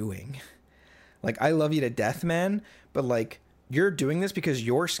doing? Like, I love you to death, man, but like, you're doing this because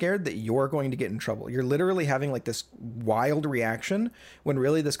you're scared that you're going to get in trouble. You're literally having like this wild reaction when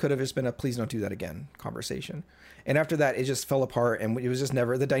really this could have just been a please don't do that again conversation. And after that, it just fell apart, and it was just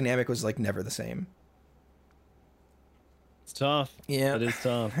never, the dynamic was like never the same. It's tough. Yeah, it is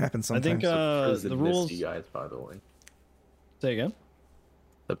tough. Happens sometimes. I think the rules. You guys, by the way. Say again.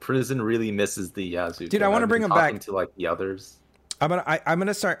 The prison really misses the Yazuka. Dude, I want to bring them back to like the others. I'm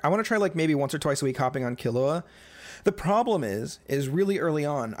gonna start. I want to try like maybe once or twice a week hopping on Killua. The problem is really early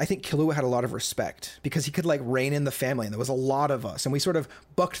on, I think Killua had a lot of respect because he could like rein in the family, and there was a lot of us, and we sort of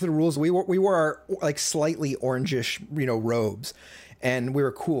bucked the rules. We wore our like slightly orangish, robes, and we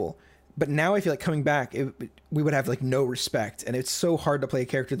were cool. But now I feel like coming back, we would have like no respect, and it's so hard to play a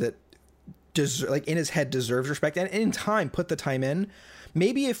character that like in his head deserves respect, and in time, put the time in.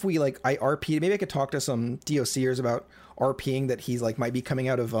 Maybe if we like I could talk to some DOCers about RPing that he's like might be coming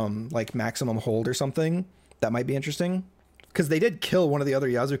out of like maximum hold or something. That might be interesting, because they did kill one of the other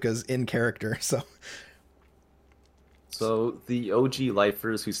Yazukas in character. So the OG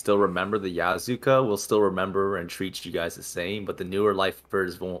lifers who still remember the Yazuka will still remember and treat you guys the same, but the newer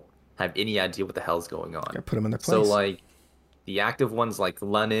lifers won't have any idea what the hell's going on. Gotta put them in their place. So like the active ones like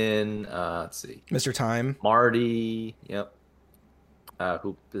Lennon, let's see, Mr. Time, Marty, yep,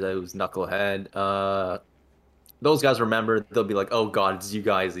 who's Knucklehead. Those guys remember. They'll be like, "Oh God, it's you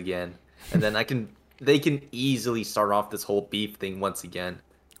guys again," and then they can easily start off this whole beef thing once again,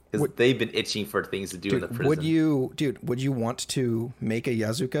 because they've been itching for things to do in the prison. Would you want to make a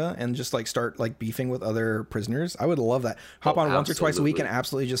Yazuka and just like start like beefing with other prisoners? I would love that. Hop on once or twice a week and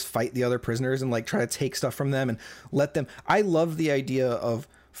absolutely just fight the other prisoners and like try to take stuff from them and let them. I love the idea of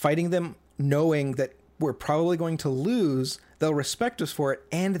fighting them, knowing that we're probably going to lose. They'll respect us for it,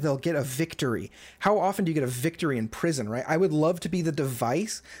 and they'll get a victory. How often do you get a victory in prison, right? I would love to be the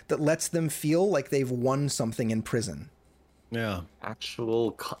device that lets them feel like they've won something in prison. Yeah.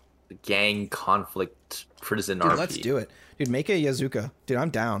 gang conflict prison Dude, RP. let's do it. Dude, make a Yazuka. Dude, I'm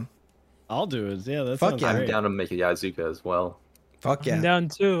down. I'll do it. Yeah, that Fuck sounds yeah. I'm great. down to make a Yazuka as well. Fuck yeah. I'm down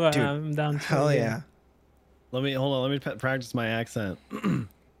too. Dude, I'm down too. Hell yeah. Let me hold on. Let me practice my accent.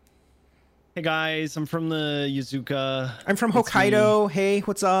 Hey guys, I'm from the Yazuka. I'm from It's Hokkaido. Hey,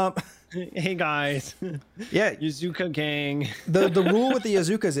 what's up? me. Hey guys, Yeah, Yazuka gang. the rule with the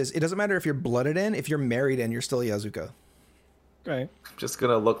Yazukas is it doesn't matter if you're blooded in. If you're married in, you're still a Yazuka. Okay. I'm just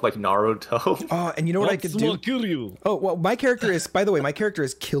gonna look like Naruto. Oh, and you know what I could do? Kill you. Oh, well, my character is, by the way, my character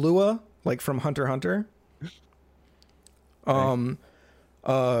is Killua, like from Hunter x Hunter.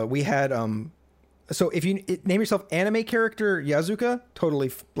 We had, so if you name yourself anime character Yazuka,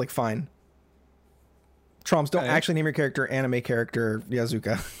 totally, like, fine. Troms, don't Okay. actually name your character anime character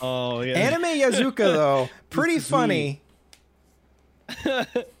Yazuka. Oh yeah. Anime Yazuka, though, pretty This is funny.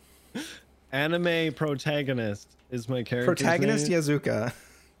 Anime protagonist is my character. Protagonist Yazuka.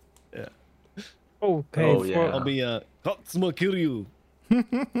 Okay. Oh, yeah. I'll be Katsuma Kiryu.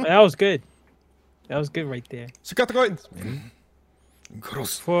 That was good. That was good right there. Sukatagoin.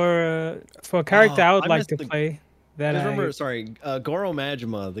 For a character I would I like missed to the- play that I I remember, sorry, Goro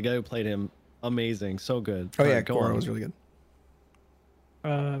Majima, the guy who played him, amazing, so good. Oh, All yeah, right, go Goro on. was really good.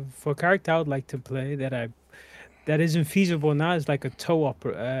 for a character I would like to play that isn't feasible now is like a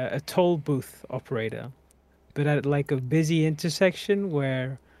toll booth operator, but at like a busy intersection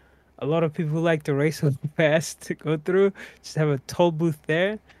where a lot of people like to race fast to go through. Just have a toll booth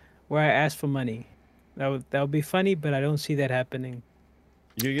there where I ask for money. That would be funny, but I don't see that happening.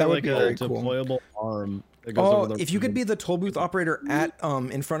 You could That get would like be a very cool. deployable arm. That goes Oh, over the if you could be the toll booth operator at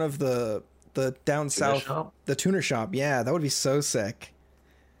in front of the down south shop? the tuner shop, yeah, that would be so sick.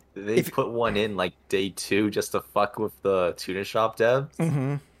 They If- put one in like day 2 just to fuck with the tuna shop devs.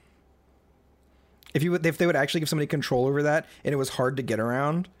 Mm-hmm. If they would actually give somebody control over that and it was hard to get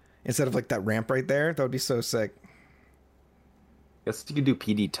around instead of like that ramp right there, that would be so sick. Guess you could do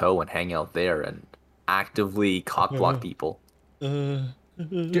PD tow and hang out there and actively cock block people.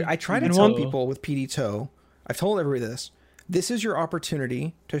 Dude, I try to And tell one- people with PD Toe, I've told everybody this. This is your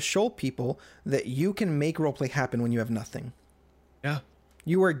opportunity to show people that you can make roleplay happen when you have nothing. Yeah.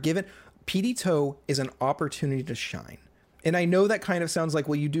 You are given PD Toe is an opportunity to shine. And I know that kind of sounds like,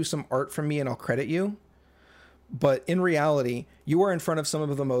 well, you do some art from me and I'll credit you. But in reality, you are in front of some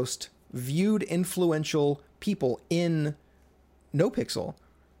of the most viewed, influential people in NoPixel.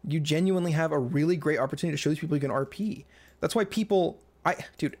 You genuinely have a really great opportunity to show these people you can RP. That's why people,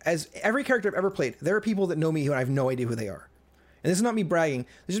 dude, as every character I've ever played, there are people that know me who I have no idea who they are. And this is not me bragging.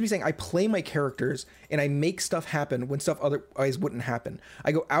 This is me saying I play my characters and I make stuff happen when stuff otherwise wouldn't happen.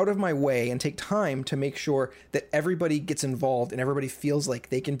 I go out of my way and take time to make sure that everybody gets involved and everybody feels like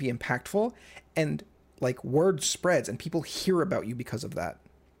they can be impactful, and like word spreads and people hear about you because of that.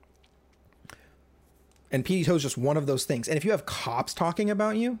 And PD Toe is just one of those things. And if you have cops talking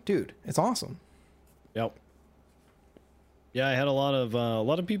about you, dude, it's awesome. Yep. Yeah, I had a lot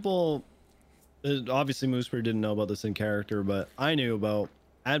of people. Obviously, Moosebeard didn't know about this in character, but I knew about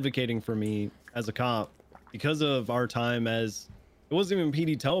advocating for me as a cop because of our time as it wasn't even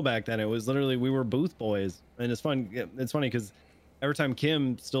PD Toe back then. It was literally we were booth boys, and it's fun. It's funny because every time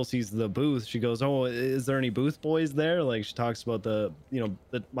Kim still sees the booth, she goes, "Oh, is there any booth boys there?" Like she talks about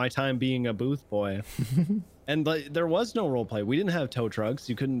my time being a booth boy, and there was no role play. We didn't have tow trucks.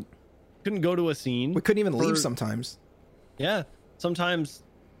 You couldn't go to a scene. We couldn't even leave sometimes. Yeah, sometimes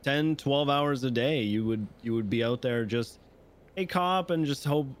 10, 12 hours a day you would be out there just a cop and just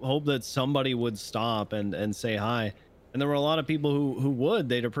hope that somebody would stop and say hi. And there were a lot of people who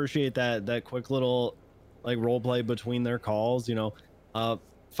they'd appreciate that quick little like role play between their calls. 5-0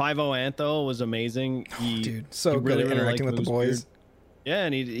 Antho was amazing. Dude, so good at interacting with the boys. Yeah,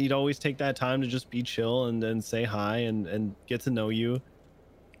 and he'd always take that time to just be chill and say hi and get to know you.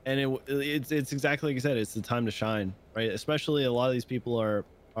 And it's exactly like you said, it's the time to shine, right? Especially a lot of these people are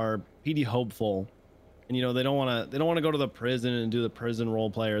PD hopeful, and they don't want to go to the prison and do the prison role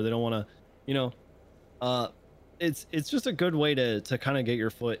play, or they don't want to, it's just a good way to kind of get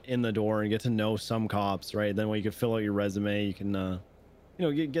your foot in the door and get to know some cops, right? Then when you can fill out your resume, you can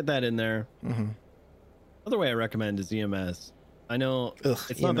get that in there. Mm-hmm. Other way I recommend is EMS. I know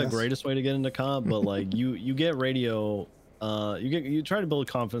it's not the EMS. greatest way to get into comp, but like you get radio. You try to build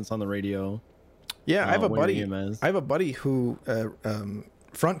confidence on the radio. Yeah, I have a when buddy. you're EMS. I have a buddy who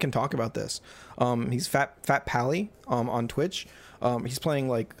Front can talk about this. He's Fat Pally on Twitch. He's playing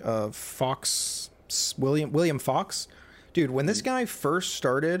like Fox William Fox. Dude, when this guy first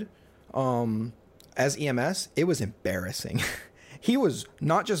started as EMS, it was embarrassing. He was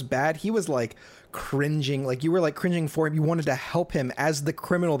not just bad, he was like cringing, like you were like cringing for him. You wanted to help him as the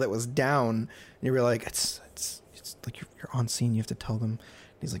criminal that was down, and you were like, it's like you're on scene. You have to tell them. And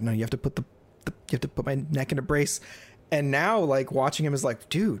he's like, no, you have to put you have to put my neck in a brace. And now, like watching him is like,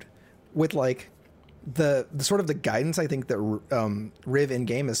 dude, with like the sort of the guidance I think that Riv in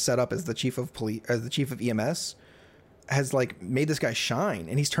game is set up as the chief of police, as the chief of EMS, has like made this guy shine,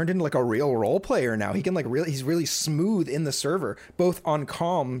 and he's turned into like a real role player now. He can like he's really smooth in the server, both on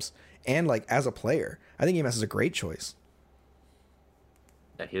comms and like as a player. I think EMS is a great choice.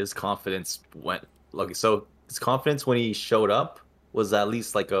 Yeah, his confidence went. Look, so his confidence when he showed up was at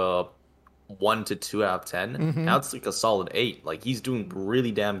least like a 1 to 2 out of 10. Mm-hmm. Now it's like a solid 8. Like he's doing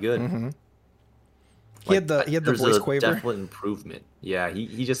really damn good. Mm-hmm. Like, he had the voice quaver. Definite improvement. Yeah,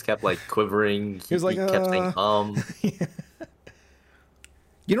 he just kept like quivering. He was like, he kept saying Yeah.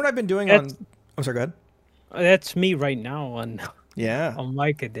 You know what I've been doing That's- on? I'm sorry, go ahead. That's me right now on Yeah. on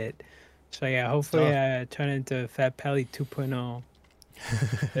my cadet. So yeah, hopefully I turn into Fat Pally 2.0.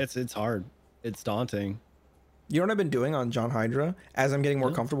 It's hard. It's daunting. You know what I've been doing on John Hydra as I'm getting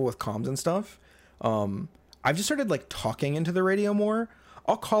more comfortable with comms and stuff? I've just started like talking into the radio more.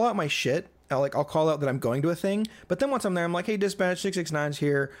 I'll call out my shit. I'll call out that I'm going to a thing. But then once I'm there, I'm like, hey, dispatch, 669's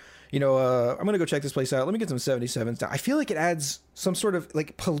here. You know, I'm going to go check this place out. Let me get some 77s down. I feel like it adds some sort of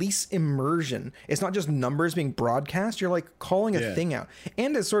like police immersion. It's not just numbers being broadcast. You're like calling a thing out.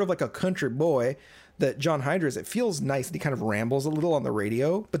 And as sort of like a country boy that John Hydra is, it feels nice that he kind of rambles a little on the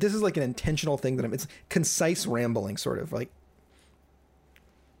radio. But this is like an intentional thing that it's concise rambling sort of like.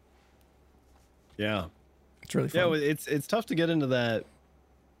 Yeah. It's really fun. Yeah, it's tough to get into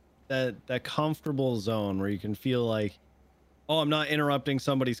that comfortable zone where you can feel like, oh, I'm not interrupting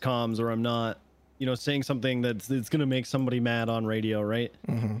somebody's comms, or I'm not, saying something that's going to make somebody mad on radio, right?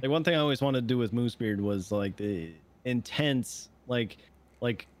 Mm-hmm. Like one thing I always wanted to do with Moosebeard was like the intense, like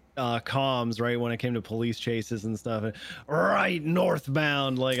comms, right? When it came to police chases and stuff, right,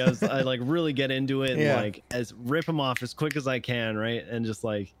 northbound, like I like really get into it and like rip them off as quick as I can, right? And just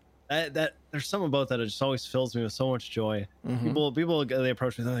like that there's something about that. It just always fills me with so much joy. Mm-hmm. People they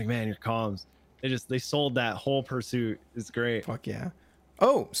approach me, they're like, man, your comms. They sold that whole pursuit. It's great. Fuck yeah.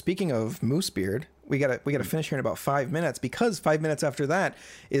 Oh, speaking of Moosebeard, we gotta finish here in about 5 minutes, because 5 minutes after that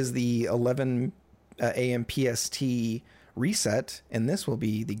is the 11 a.m. PST reset, and this will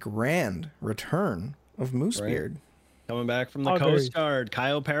be the grand return of Moosebeard. Right. Coming back from the Coast Guard,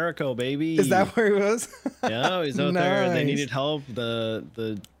 Cayo Perico, baby. Is that where he was? Yeah, he's out there. They Nice. needed help.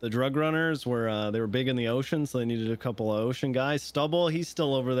 The drug runners were they were big in the ocean, so they needed a couple of ocean guys. Stubble, he's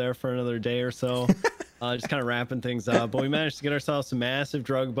still over there for another day or so, just kind of wrapping things up. But we managed to get ourselves some massive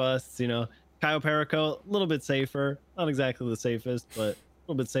drug busts. Cayo Perico, a little bit safer, not exactly the safest, but a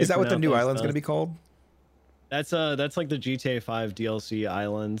little bit safer. Is that what the new nowadays, island's going to be called? That's like the GTA 5 DLC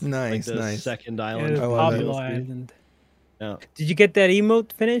island. Nice, like the nice. second Yeah, island. the I love it. popular island. Yeah. Did you get that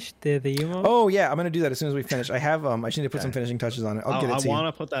emote finished? The emote? Oh yeah, I'm gonna do that as soon as we finish. I have I just need to put some finishing touches on it. I'll get it to I you. want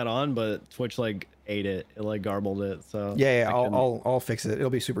to put that on, but Twitch like ate it. It like garbled it. So Yeah, I'll fix it. It'll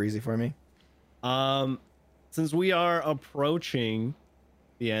be super easy for me. Since we are approaching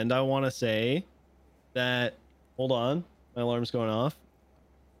the end, I want to say that, hold on, my alarm's going off.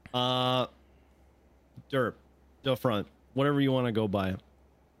 Dafront, whatever you want to go by.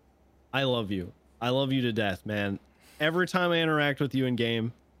 I love you. I love you to death, man. Every time I interact with you in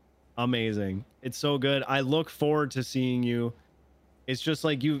game, amazing. It's so good. I look forward to seeing you. It's just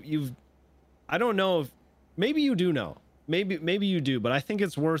like you've I don't know if maybe you do know. Maybe you do, but I think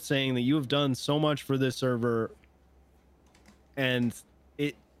it's worth saying that you have done so much for this server, and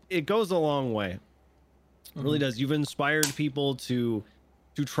it goes a long way. It really does. You've inspired people to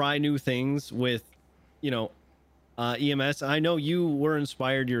try new things with, EMS. I know you were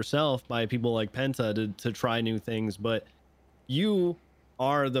inspired yourself by people like Penta to try new things, but you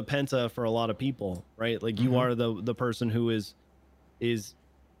are the Penta for a lot of people, right? Like you are the person who is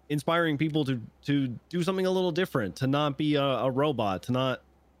inspiring people to do something a little different, to not be a robot, to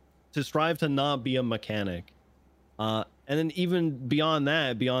strive to not be a mechanic. And then even beyond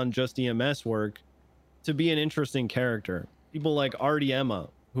that, beyond just EMS work, to be an interesting character. People like Artie Emma,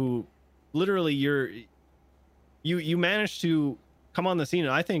 who literally you managed to come on the scene,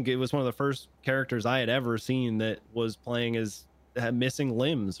 and I think it was one of the first characters I had ever seen that was playing as had missing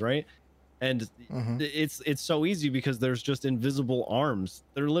limbs, right? And it's so easy because there's just invisible arms.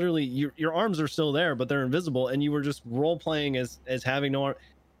 They're literally your arms are still there, but they're invisible, and you were just role playing as having no arm.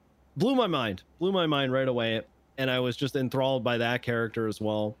 Blew my mind right away, and I was just enthralled by that character as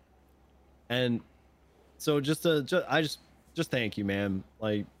well. And so just thank you, man.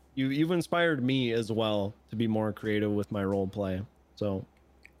 Like you've inspired me as well to be more creative with my role play. So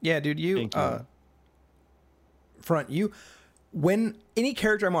Yeah, dude, you Derpfront, when any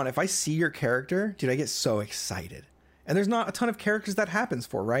character I'm on, if I see your character, dude, I get so excited. And there's not a ton of characters that happens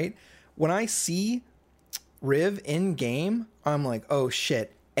for, right? When I see Riv in game, I'm like, oh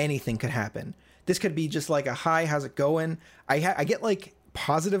shit, anything could happen. This could be just like a hi, how's it going? I get like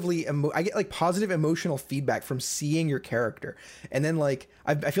positive emotional feedback from seeing your character, and then like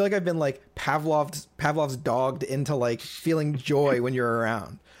I feel like I've been like Pavlov's dogged into like feeling joy when you're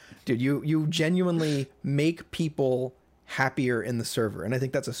around, dude. You genuinely make people happier in the server, and I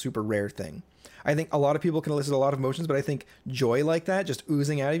think that's a super rare thing. I think a lot of people can elicit a lot of emotions, but I think joy like that just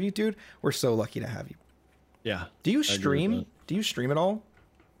oozing out of you, dude. We're so lucky to have you. Yeah. Do you stream? Do you stream at all?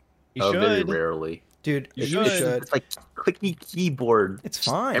 You should. Very rarely. Dude, you should. It's like clicky keyboard. It's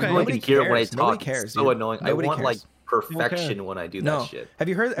fine. Everyone can hear it when I talk. Nobody cares. It's so dude. annoying. Nobody I want cares. like perfection when I do that shit. Have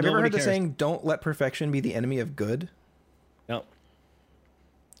you ever heard the cares. saying, don't let perfection be the enemy of good? No.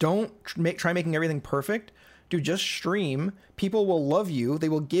 Don't try making everything perfect. Dude, just stream. People will love you. They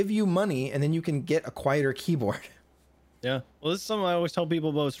will give you money, and then you can get a quieter keyboard. Yeah. Well, this is something I always tell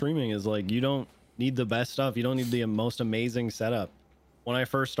people about streaming is like, you don't need the best stuff. You don't need the most amazing setup. When I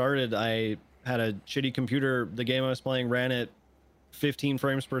first started, I had a shitty computer. The game I was playing ran at 15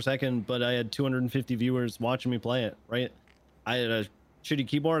 frames per second, but I had 250 viewers watching me play it, right? I had a shitty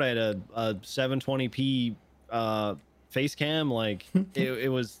keyboard. I had a 720p face cam. Like it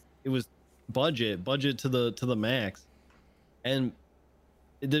was budget to the max, and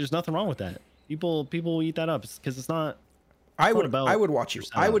there's nothing wrong with that. People will eat that up because it's not. I would watch you.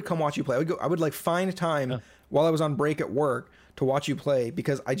 I would come watch you play. I would like find time while I was on break at work to watch you play,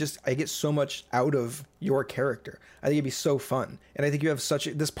 because I get so much out of your character. I think it'd be so fun. And I think you have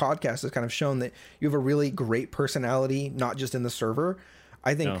this podcast has kind of shown that you have a really great personality, not just in the server.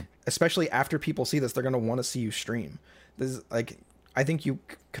 I think especially after people see this, they're going to want to see you stream. This is like, I think you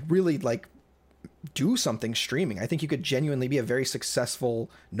could really like do something streaming. I think you could genuinely be a very successful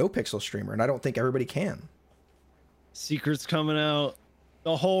NoPixel streamer, and I don't think everybody can. Secrets coming out.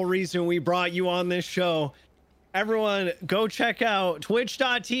 The whole reason we brought you on this show. Everyone, go check out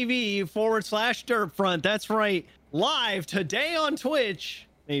twitch.tv/Derpfront. That's right. Live today on Twitch.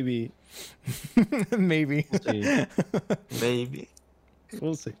 Maybe. Maybe. We'll see. Maybe.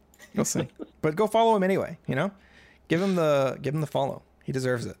 We'll see. You'll see. But go follow him anyway, you know? Give him the follow. He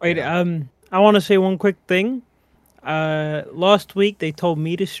deserves it. Wait, I want to say one quick thing. Last week they told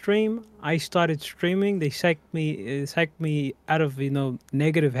me to stream. I started streaming. They psyched me out of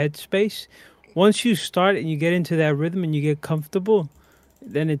negative headspace. Once you start and you get into that rhythm and you get comfortable,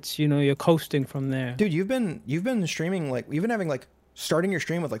 then it's you're coasting from there. Dude, you've been streaming you've been having starting your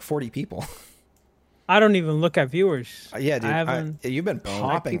stream with 40 people. I don't even look at viewers. Yeah, dude. You've been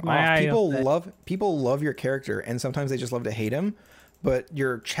popping off. People love your character, and sometimes they just love to hate him. But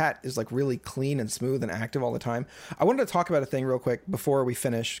your chat is really clean and smooth and active all the time. I wanted to talk about a thing real quick before we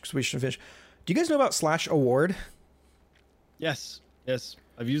finish, because we should finish. Do you guys know about /award? Yes.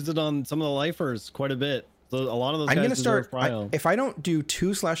 I've used it on some of the lifers quite a bit. So a lot of those I'm guys gonna start. prio. If I don't do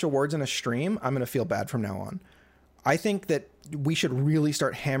 2 /awards in a stream, I'm gonna feel bad from now on. I think that we should really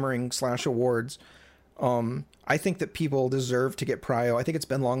start hammering /awards. I think that people deserve to get prio. I think it's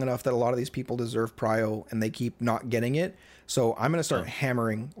been long enough that a lot of these people deserve prio and they keep not getting it. So I'm going to start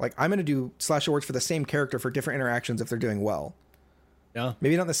hammering. I'm going to do /awards for the same character for different interactions if they're doing well. Yeah.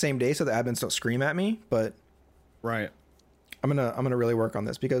 Maybe not the same day so the admins don't scream at me, but right. I'm gonna really work on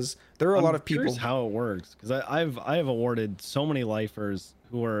this, because there are a lot of people. Curious how it works, because I have awarded so many lifers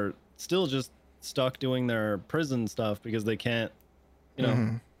who are still just stuck doing their prison stuff because they can't,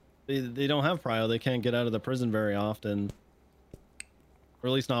 they don't have prio. They can't get out of the prison very often, or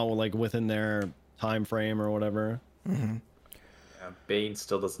at least not within their time frame or whatever. Mm-hmm. Yeah, Bane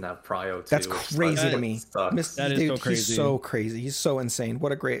still doesn't have prio too. That's crazy to me. That is so crazy. He's so crazy. He's so insane.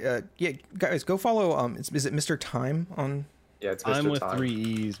 What a great guys, go follow is it Mr. Time on? Yeah, it's Mr. I'm with Time. 3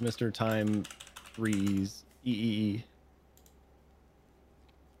 E's. Mr. Time 3 E's. EEE.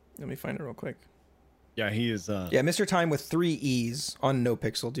 Let me find it real quick. Yeah, he is. Yeah, Mr. Time with 3 E's on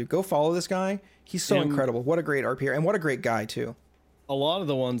NoPixel, dude. Go follow this guy. He's so incredible. What a great RPR, and what a great guy too. A lot of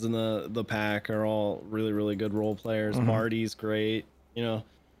the ones in the pack are all really, really good role players. Marty's great, and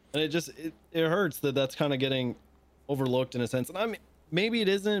it hurts that that's kind of getting overlooked in a sense. And maybe it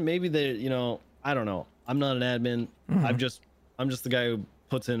isn't. Maybe they, I don't know. I'm not an admin. I'm just the guy who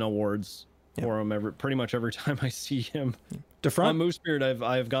puts in awards for him pretty much every time I see him. Dafront? On moosebeard,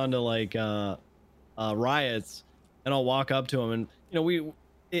 I've gone to riots, and I'll walk up to him, and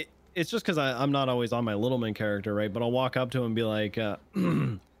it's just because I'm not always on my Littleman character, right? But I'll walk up to him and be like,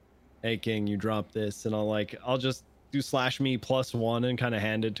 "Hey King, you dropped this," and I'll just do /me +1 and kind of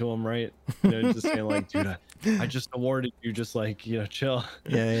hand it to him, right? You know, just saying like, dude, I just awarded you, just like, you know, chill.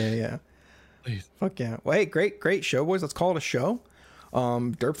 Yeah. Please. Fuck yeah. Well, hey, great show, boys. Let's call it a show.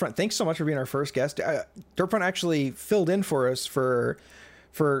 Derpfront, thanks so much for being our first guest. Derpfront actually filled in for us for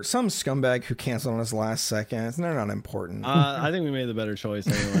some scumbag who canceled on us last second. They're not important. I think we made the better choice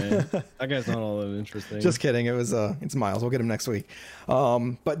anyway. That guy's not all that interesting. Just kidding. It was it's Miles. We'll get him next week.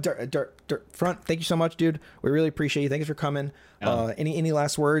 But Derpfront, thank you so much, dude. We really appreciate you. Thanks for coming. Yeah. Any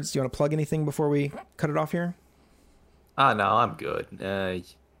last words? Do you want to plug anything before we cut it off here? No, I'm good.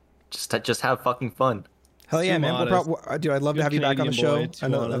 Just have fucking fun. Hell yeah, Too man. modest. Dude, I'd love to Good have you back on the show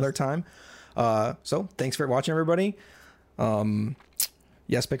Canadian boy, too another time. So thanks for watching, everybody.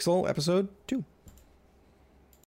 Yespixel episode 2.